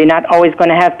future, because you're not always going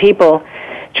to have people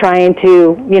trying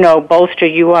to, bolster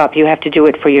you up. You have to do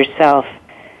it for yourself.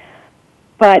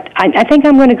 But I think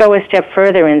I'm going to go a step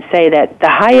further and say that the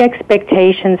high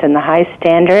expectations and the high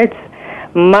standards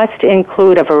must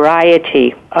include a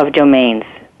variety of domains.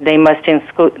 They must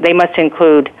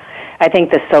include, I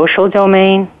think, the social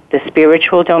domain, the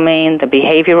spiritual domain, the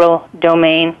behavioral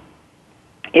domain.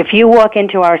 If you walk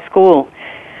into our school,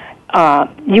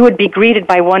 you would be greeted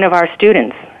by one of our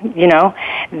students. You know,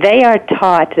 they are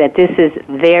taught that this is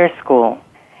their school,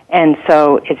 and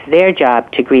so it's their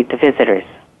job to greet the visitors.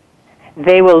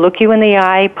 They will look you in the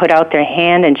eye, put out their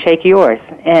hand, and shake yours,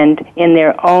 and in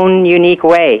their own unique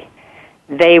way,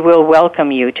 they will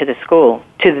welcome you to the school,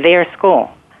 to their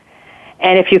school.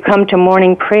 And if you come to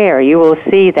morning prayer, you will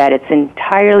see that it's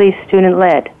entirely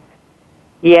student-led.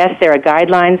 Yes, there are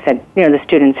guidelines that the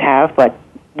students have, but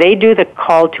they do the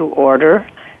call to order,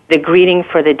 the greeting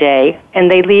for the day, and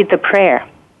they lead the prayer.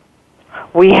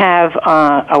 We have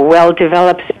a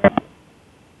well-developed...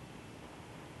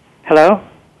 Hello?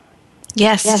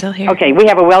 Yes, still here. Okay, we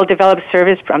have a well-developed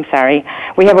service...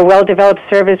 We have a well-developed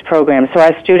service program, so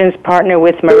our students partner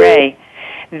with Murray.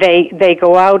 They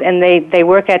go out and they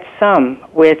work at SUM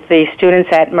with the students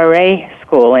at Murray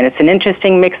School, and it's an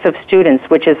interesting mix of students,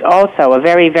 which is also a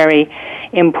very, very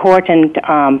important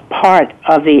part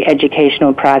of the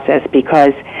educational process,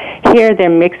 because here they're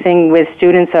mixing with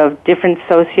students of different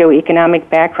socioeconomic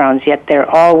backgrounds, yet they're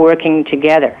all working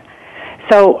together.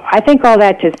 So I think all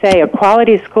that to say, a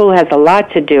quality school has a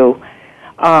lot to do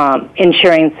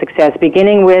ensuring success,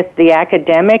 beginning with the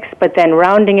academics, but then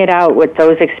rounding it out with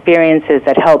those experiences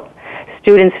that help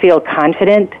students feel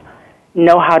confident,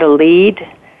 know how to lead,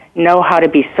 know how to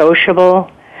be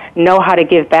sociable, know how to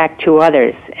give back to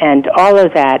others. And all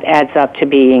of that adds up to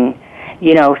being,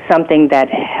 something that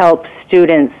helps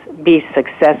students be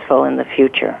successful in the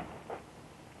future.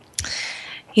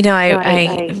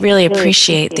 I really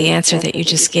appreciate the answer that you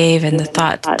just gave and the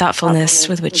thoughtfulness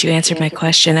with which you answered my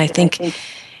question. I think,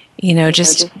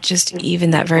 just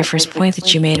even that very first point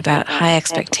that you made about high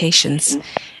expectations,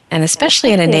 and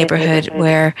especially in a neighborhood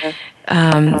where,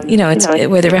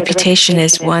 where the reputation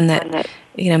is one that,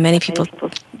 many people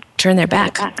turn their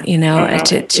back,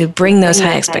 to bring those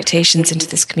high expectations into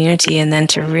this community and then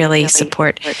to really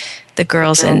support the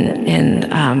girls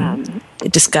in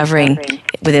discovering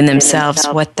within themselves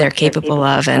what they're capable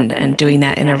of and doing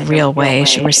that in a real way,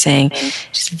 as you were saying.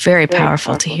 It's very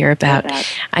powerful to hear about.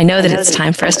 I know that it's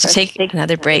time for us to take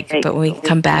another break, but when we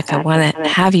come back, I want to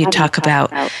have you talk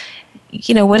about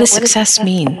what does success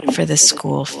mean for this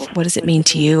school? What does it mean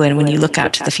to you? And when you look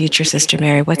out to the future, Sister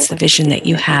Mary, what's the vision that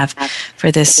you have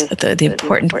for this, the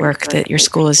important work that your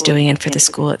school is doing and for the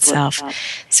school itself?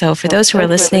 So for those who are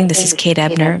listening, this is Kate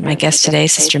Ebner. My guest today,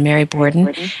 Sister Mary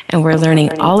Bourdon, and we're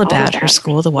learning all about her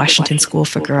school, the Washington School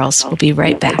for Girls. We'll be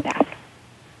right back.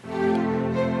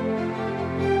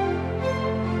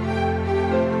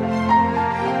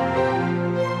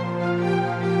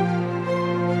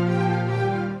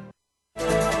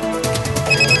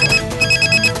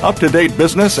 Up-to-date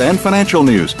business and financial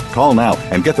news. Call now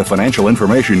and get the financial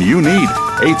information you need.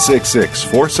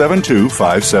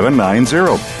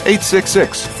 866-472-5790.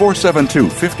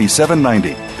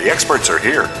 866-472-5790. The experts are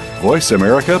here. Voice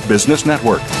America Business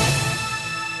Network.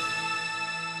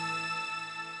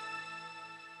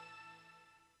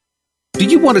 Do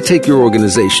you want to take your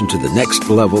organization to the next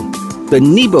level? The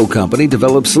Nebo Company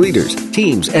develops leaders,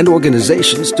 teams, and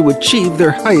organizations to achieve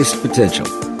their highest potential.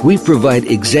 We provide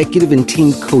executive and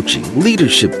team coaching,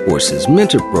 leadership courses,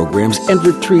 mentor programs, and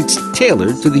retreats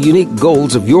tailored to the unique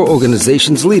goals of your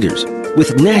organization's leaders.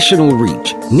 With national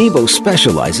reach, Nebo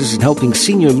specializes in helping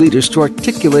senior leaders to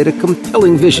articulate a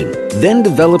compelling vision, then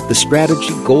develop the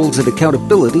strategy, goals, and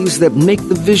accountabilities that make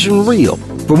the vision real.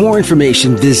 For more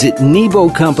information, visit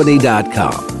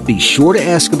NeboCompany.com. Be sure to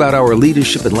ask about our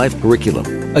leadership and life curriculum.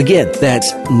 Again,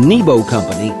 that's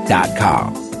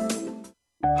NeboCompany.com.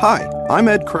 Hi, I'm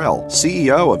Ed Krell,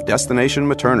 CEO of Destination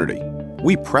Maternity.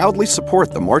 We proudly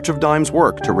support the March of Dimes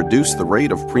work to reduce the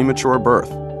rate of premature birth.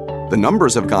 The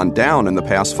numbers have gone down in the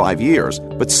past 5 years,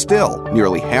 but still,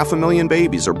 nearly 500,000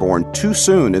 babies are born too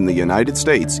soon in the United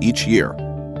States each year.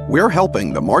 We're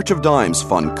helping the March of Dimes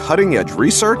fund cutting-edge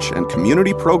research and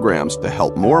community programs to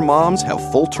help more moms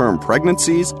have full-term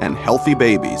pregnancies and healthy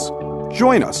babies.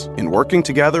 Join us in working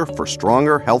together for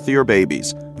stronger, healthier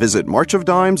babies. Visit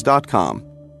marchofdimes.com.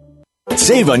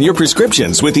 Save on your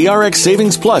prescriptions with the RX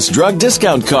Savings Plus drug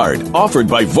discount card offered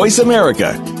by Voice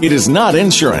America. It is not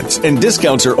insurance, and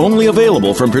discounts are only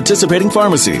available from participating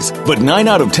pharmacies. But 9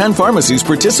 out of 10 pharmacies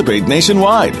participate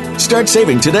nationwide. Start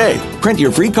saving today. Print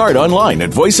your free card online at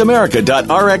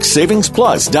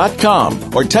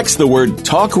voiceamerica.rxsavingsplus.com or text the word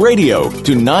TALK RADIO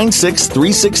to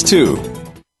 96362.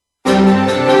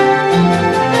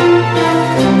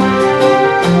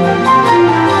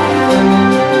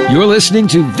 You're listening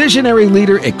to Visionary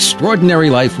Leader Extraordinary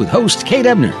Life with host Kate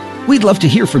Ebner. We'd love to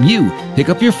hear from you. Pick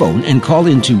up your phone and call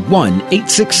into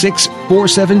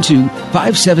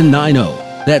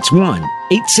 1-866-472-5790. That's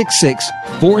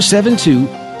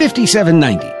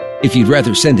 1-866-472-5790. If you'd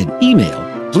rather send an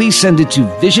email, please send it to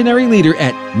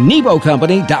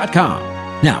visionaryleader@nebocompany.com.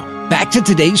 Now, back to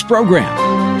today's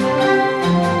program.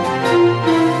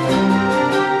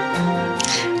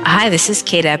 Hi, this is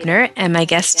Kate Ebner, and my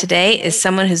guest today is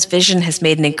someone whose vision has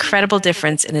made an incredible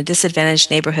difference in a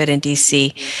disadvantaged neighborhood in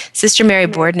D.C. Sister Mary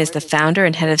Bourdon is the founder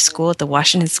and head of school at the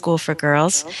Washington School for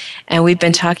Girls, and we've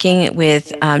been talking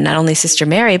with not only Sister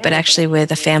Mary, but actually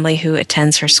with a family who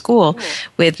attends her school,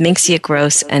 with Minxia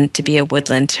Gross and Tabia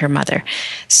Woodland, her mother.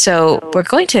 So we're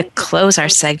going to close our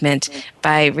segment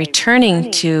by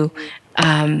returning to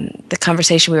the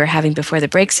conversation we were having before the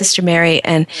break, Sister Mary,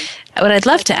 and what I'd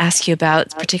love to ask you about,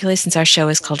 particularly since our show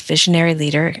is called Visionary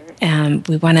Leader,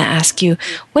 we want to ask you,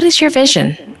 what is your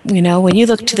vision? You know, when you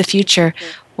look to the future,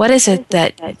 what is it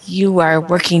that you are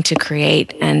working to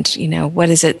create? And, you know, what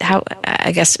is it, how,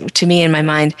 I guess to me in my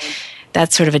mind,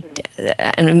 that's sort of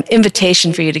an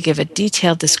invitation for you to give a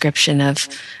detailed description of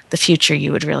the future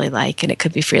you would really like. And it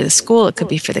could be for the school, it could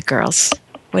be for the girls.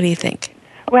 What do you think?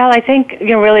 Well, I think, you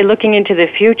know, really looking into the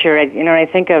future, you know, I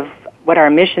think of what our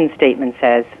mission statement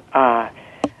says,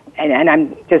 and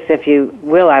I'm just, if you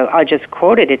will, I'll just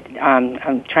quote it.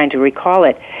 I'm trying to recall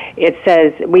it. It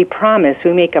says, we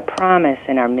make a promise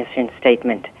in our mission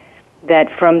statement that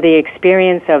from the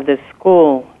experience of the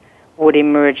school would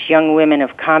emerge young women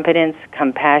of competence,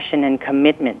 compassion, and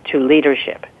commitment to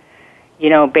leadership. You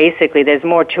know, basically, there's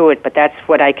more to it, but that's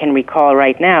what I can recall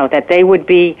right now, that they would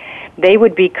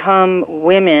become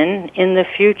women in the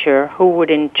future who would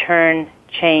in turn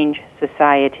change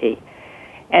society.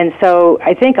 And so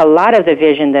I think a lot of the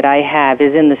vision that I have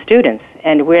is in the students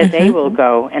and where they will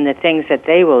go and the things that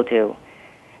they will do.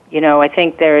 You know, I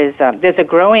think there's a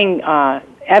growing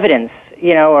evidence,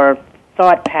 you know, or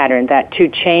thought pattern that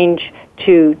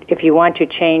if you want to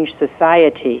change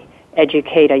society,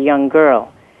 educate a young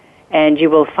girl. And you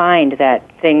will find that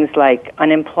things like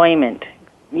unemployment,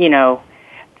 you know,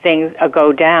 things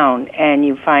go down, and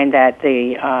you find that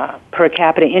the per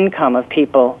capita income of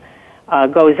people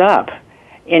goes up.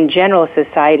 In general,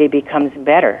 society becomes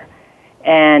better.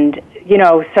 And, you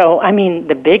know, so, I mean,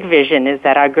 the big vision is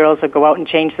that our girls will go out and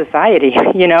change society,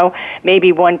 you know,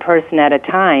 maybe one person at a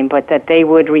time, but that they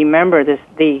would remember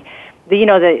the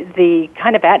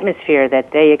kind of atmosphere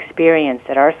that they experienced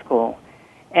at our school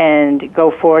and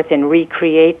go forth and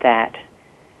recreate that.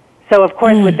 So, of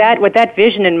course, with that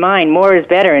vision in mind, more is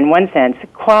better in one sense.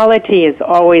 Quality is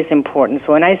always important.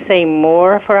 So when I say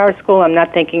more for our school, I'm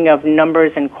not thinking of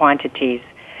numbers and quantities.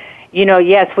 You know,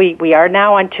 yes, we are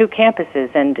now on 2 campuses,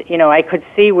 and, you know, I could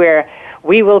see where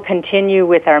we will continue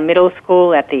with our middle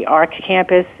school at the ARC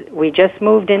campus. We just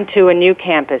moved into a new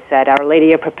campus at Our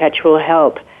Lady of Perpetual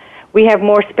Help. We have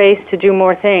more space to do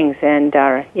more things, and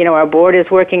our board is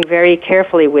working very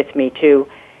carefully with me to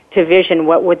vision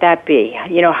what would that be.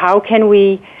 You know, how can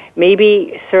we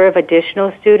maybe serve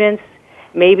additional students,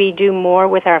 maybe do more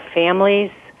with our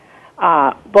families?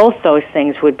 Both those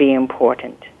things would be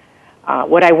important.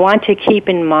 What I want to keep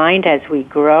in mind as we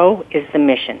grow is the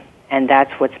mission, and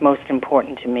that's what's most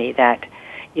important to me, that,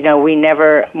 you know, we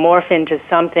never morph into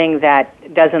something that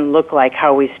doesn't look like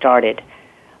how we started.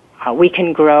 We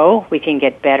can grow, we can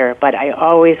get better, but I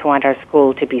always want our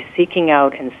school to be seeking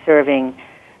out and serving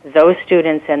those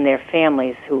students and their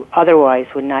families who otherwise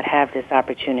would not have this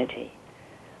opportunity.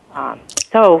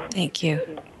 So, thank you.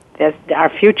 Our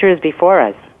future is before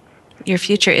us. Your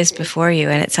future is before you,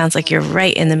 and it sounds like you're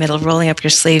right in the middle, rolling up your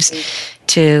sleeves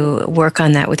to work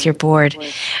on that with your board.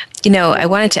 You know, I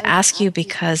wanted to ask you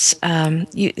because,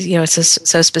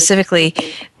 so specifically,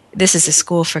 this is a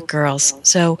school for girls.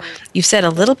 So you've said a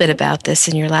little bit about this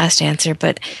in your last answer,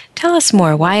 but tell us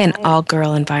more. Why an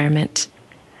all-girl environment?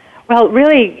 Well,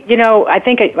 really, you know, I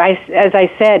think, as I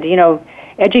said, you know,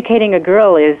 educating a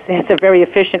girl is a very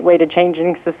efficient way to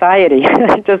changing society,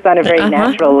 just on a very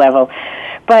natural level.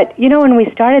 But, you know, when we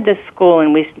started this school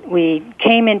and we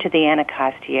came into the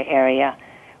Anacostia area,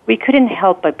 we couldn't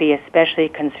help but be especially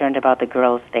concerned about the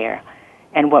girls there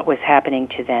and what was happening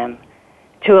to them.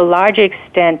 To a large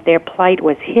extent, their plight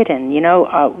was hidden. You know,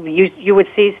 you would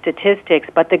see statistics,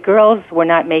 but the girls were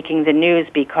not making the news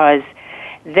because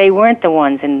they weren't the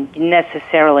ones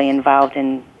necessarily involved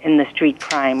in the street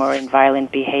crime or in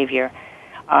violent behavior.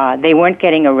 They weren't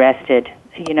getting arrested,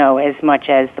 you know, as much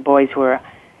as the boys were.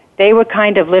 They were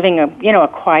kind of living a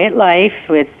quiet life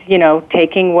with, you know,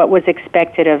 taking what was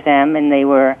expected of them, and they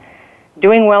were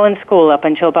doing well in school up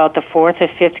until about the 4th or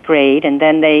 5th grade, and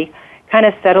then they kind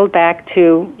of settled back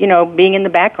to, being in the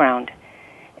background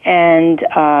and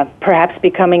perhaps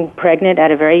becoming pregnant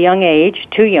at a very young age,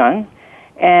 too young,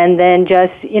 and then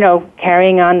just,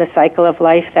 carrying on the cycle of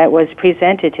life that was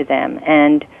presented to them.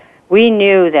 And we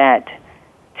knew that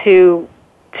to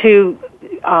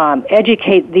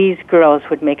educate these girls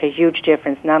would make a huge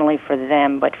difference, not only for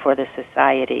them, but for the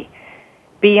society.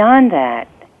 Beyond that,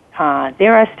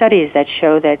 there are studies that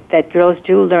show that girls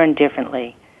do learn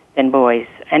differently than boys,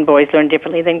 and boys learn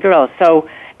differently than girls. So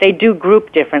they do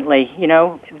group differently,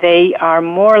 They are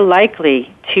more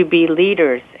likely to be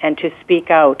leaders and to speak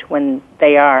out when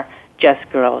they are just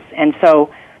girls. And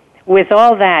so with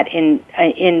all that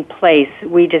in place,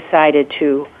 we decided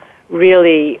to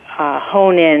really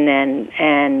hone in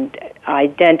and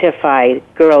identify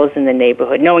girls in the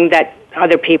neighborhood, knowing that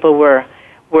other people were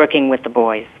working with the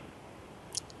boys.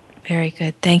 Very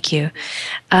good. Thank you.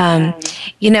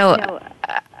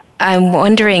 I'm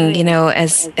wondering,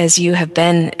 as you have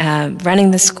been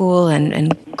running the school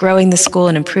and growing the school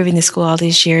and improving the school all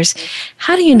these years,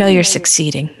 how do you know you're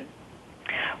succeeding?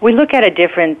 We look at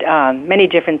many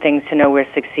different things to know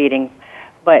we're succeeding,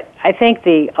 but I think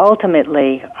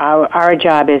ultimately our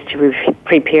job is to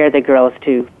prepare the girls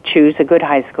to choose a good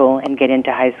high school and get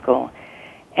into high school.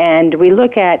 And we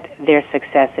look at their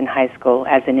success in high school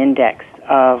as an index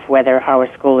of whether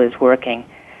our school is working.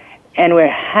 And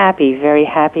we're happy, very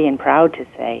happy and proud to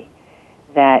say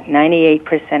that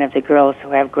 98% of the girls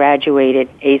who have graduated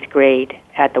 8th grade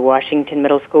at the Washington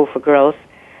Middle School for Girls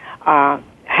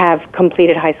have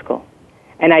completed high school.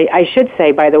 And I should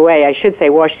say, by the way,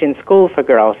 Washington School for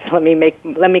Girls. Let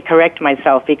me correct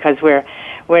myself, because we're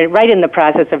right in the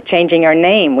process of changing our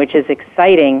name, which is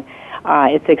exciting.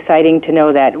 It's exciting to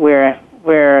know that we're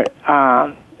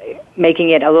making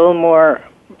it a little more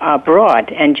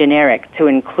broad and generic to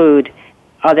include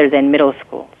other than middle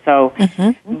school. So,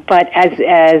 but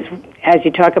as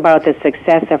you talk about the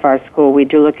success of our school, we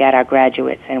do look at our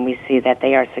graduates and we see that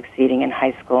they are succeeding in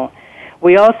high school.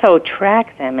 We also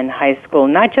track them in high school,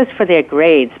 not just for their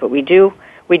grades, but we do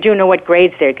know what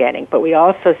grades they're getting. But we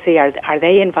also see are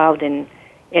they involved in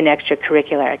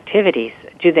extracurricular activities?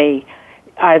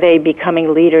 Are they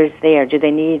becoming leaders there? Do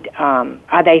they need?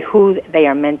 Are they who they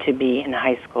are meant to be in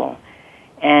high school?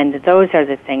 And those are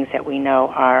the things that we know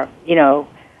are,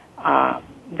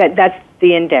 that's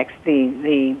the index,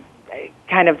 the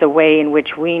kind of the way in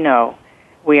which we know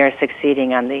we are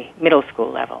succeeding on the middle school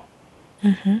level.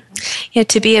 Mm-hmm. Yeah,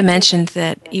 Tabia mentioned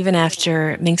that even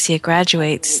after Minxia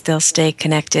graduates, they'll stay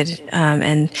connected,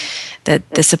 and that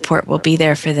the support will be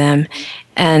there for them.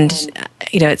 And,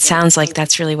 it sounds like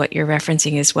that's really what you're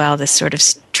referencing as well, this sort of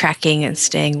tracking and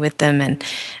staying with them and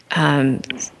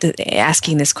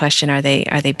asking this question, are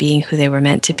they being who they were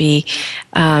meant to be?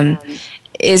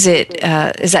 Is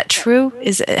that true?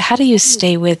 How do you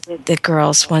stay with the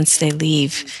girls once they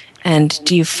leave? And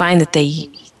do you find that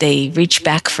they reach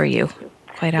back for you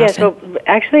quite often? Yeah, so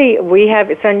actually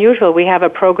it's unusual. We have a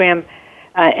program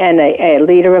and a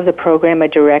leader of the program, a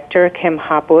director, Kim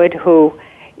Hopwood, who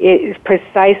is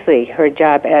precisely her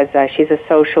job as she's a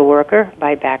social worker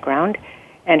by background,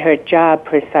 and her job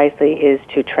precisely is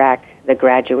to track the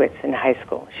graduates in high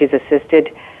school. She's assisted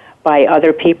by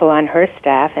other people on her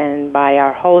staff and by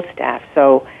our whole staff.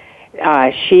 So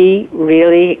she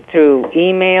really, through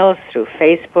emails, through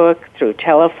Facebook, through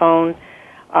telephone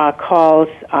calls,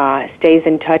 stays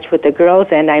in touch with the girls,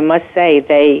 and I must say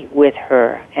they with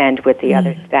her and with the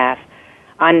other staff.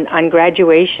 On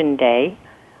graduation day,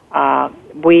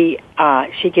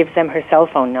 she gives them her cell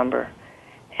phone number.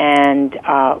 And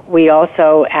we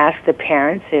also ask the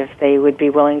parents if they would be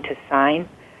willing to sign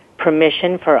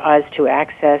permission for us to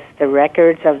access the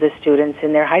records of the students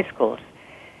in their high schools.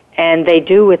 And they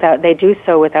do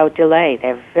so without delay.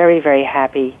 They're very, very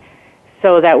happy,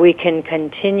 so that we can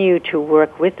continue to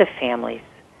work with the families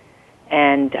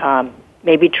and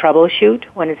maybe troubleshoot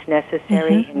when it's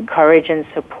necessary, encourage and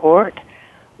support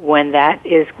when that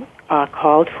is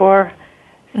called for,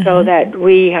 so that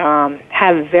we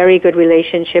have very good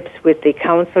relationships with the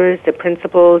counselors, the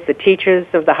principals, the teachers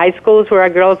of the high schools where our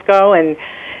girls go, and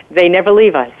they never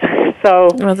leave us. So,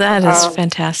 well, that is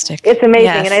fantastic. It's amazing,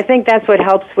 yes. And I think that's what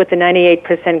helps with the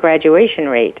 98% graduation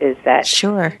rate, is that,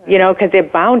 sure, because they're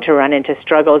bound to run into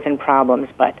struggles and problems,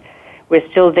 but we're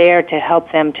still there to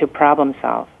help them to problem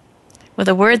solve. Well,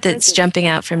 the word that's jumping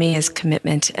out for me is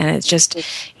commitment, and it's just,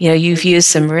 you've used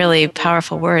some really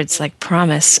powerful words like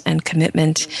promise and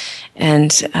commitment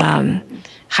and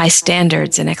high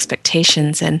standards and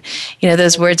expectations, and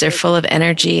those words are full of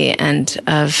energy and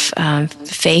of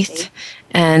faith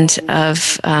and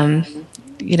of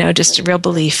just a real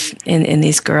belief in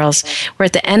these girls. We're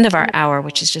at the end of our hour,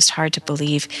 which is just hard to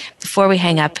believe. Before we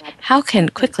hang up, how can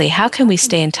we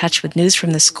stay in touch with news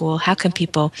from the school? How can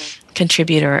people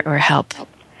contribute or help?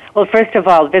 Well, first of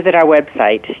all, visit our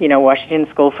website,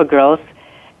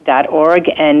 WashingtonSchoolForGirls.org,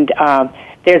 and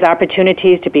there's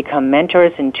opportunities to become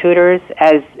mentors and tutors.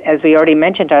 As we already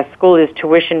mentioned, our school is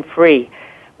tuition free.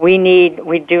 We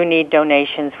do need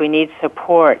donations. We need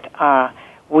support.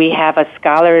 We have a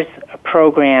scholars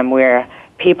program where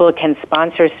people can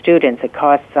sponsor students. It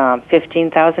costs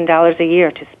 $15,000 a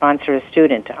year to sponsor a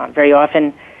student. Very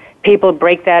often, people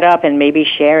break that up and maybe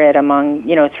share it among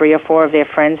 3 or 4 of their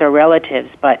friends or relatives.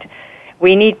 But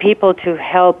we need people to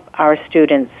help our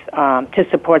students, to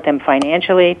support them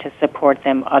financially, to support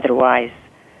them otherwise.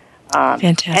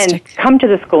 Fantastic. And come to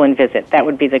the school and visit. That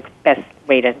would be the best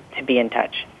way to be in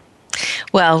touch.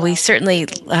 Well, we certainly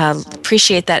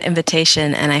appreciate that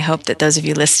invitation, and I hope that those of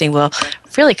you listening will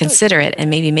really consider it and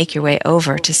maybe make your way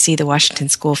over to see the Washington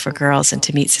School for Girls and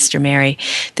to meet Sister Mary.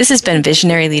 This has been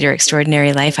Visionary Leader,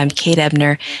 Extraordinary Life. I'm Kate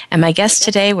Ebner, and my guests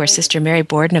today were Sister Mary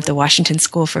Bourdon of the Washington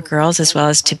School for Girls, as well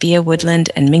as Tabia Woodland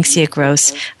and Minxia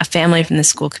Gross, a family from the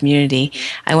school community.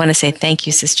 I want to say thank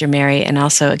you, Sister Mary, and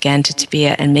also again to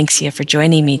Tabia and Minxia for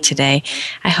joining me today.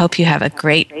 I hope you have a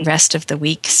great rest of the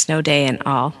week, snow day and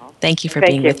all. Thank you for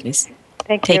being with me.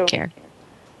 Thank you. Take care.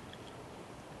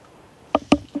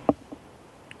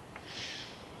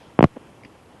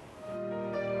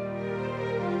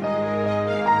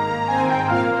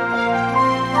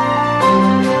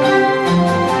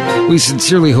 We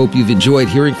sincerely hope you've enjoyed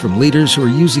hearing from leaders who are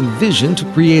using vision to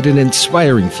create an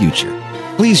inspiring future.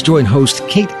 Please join host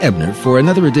Kate Ebner for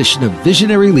another edition of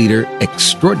Visionary Leader,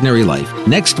 Extraordinary Life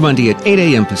next Monday at 8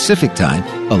 a.m. Pacific Time,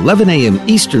 11 a.m.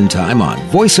 Eastern Time on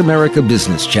Voice America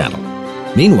Business Channel.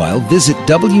 Meanwhile, visit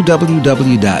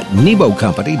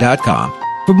www.nebocompany.com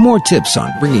for more tips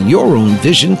on bringing your own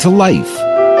vision to life.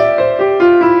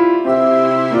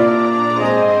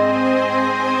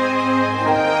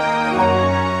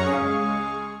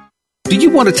 Do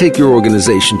you want to take your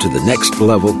organization to the next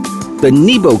level? The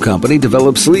Nebo Company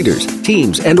develops leaders,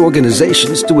 teams, and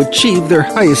organizations to achieve their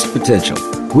highest potential.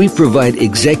 We provide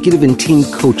executive and team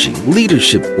coaching,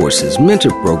 leadership courses, mentor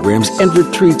programs, and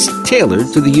retreats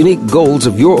tailored to the unique goals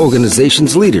of your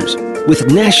organization's leaders.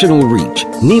 With national reach,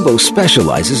 Nebo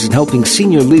specializes in helping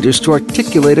senior leaders to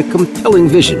articulate a compelling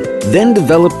vision, then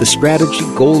develop the strategy,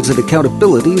 goals, and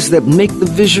accountabilities that make the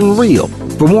vision real.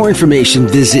 For more information,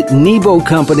 visit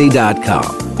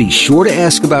NeboCompany.com. Be sure to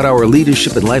ask about our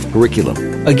leadership and life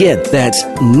curriculum. Again, that's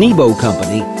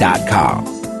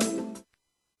NeboCompany.com.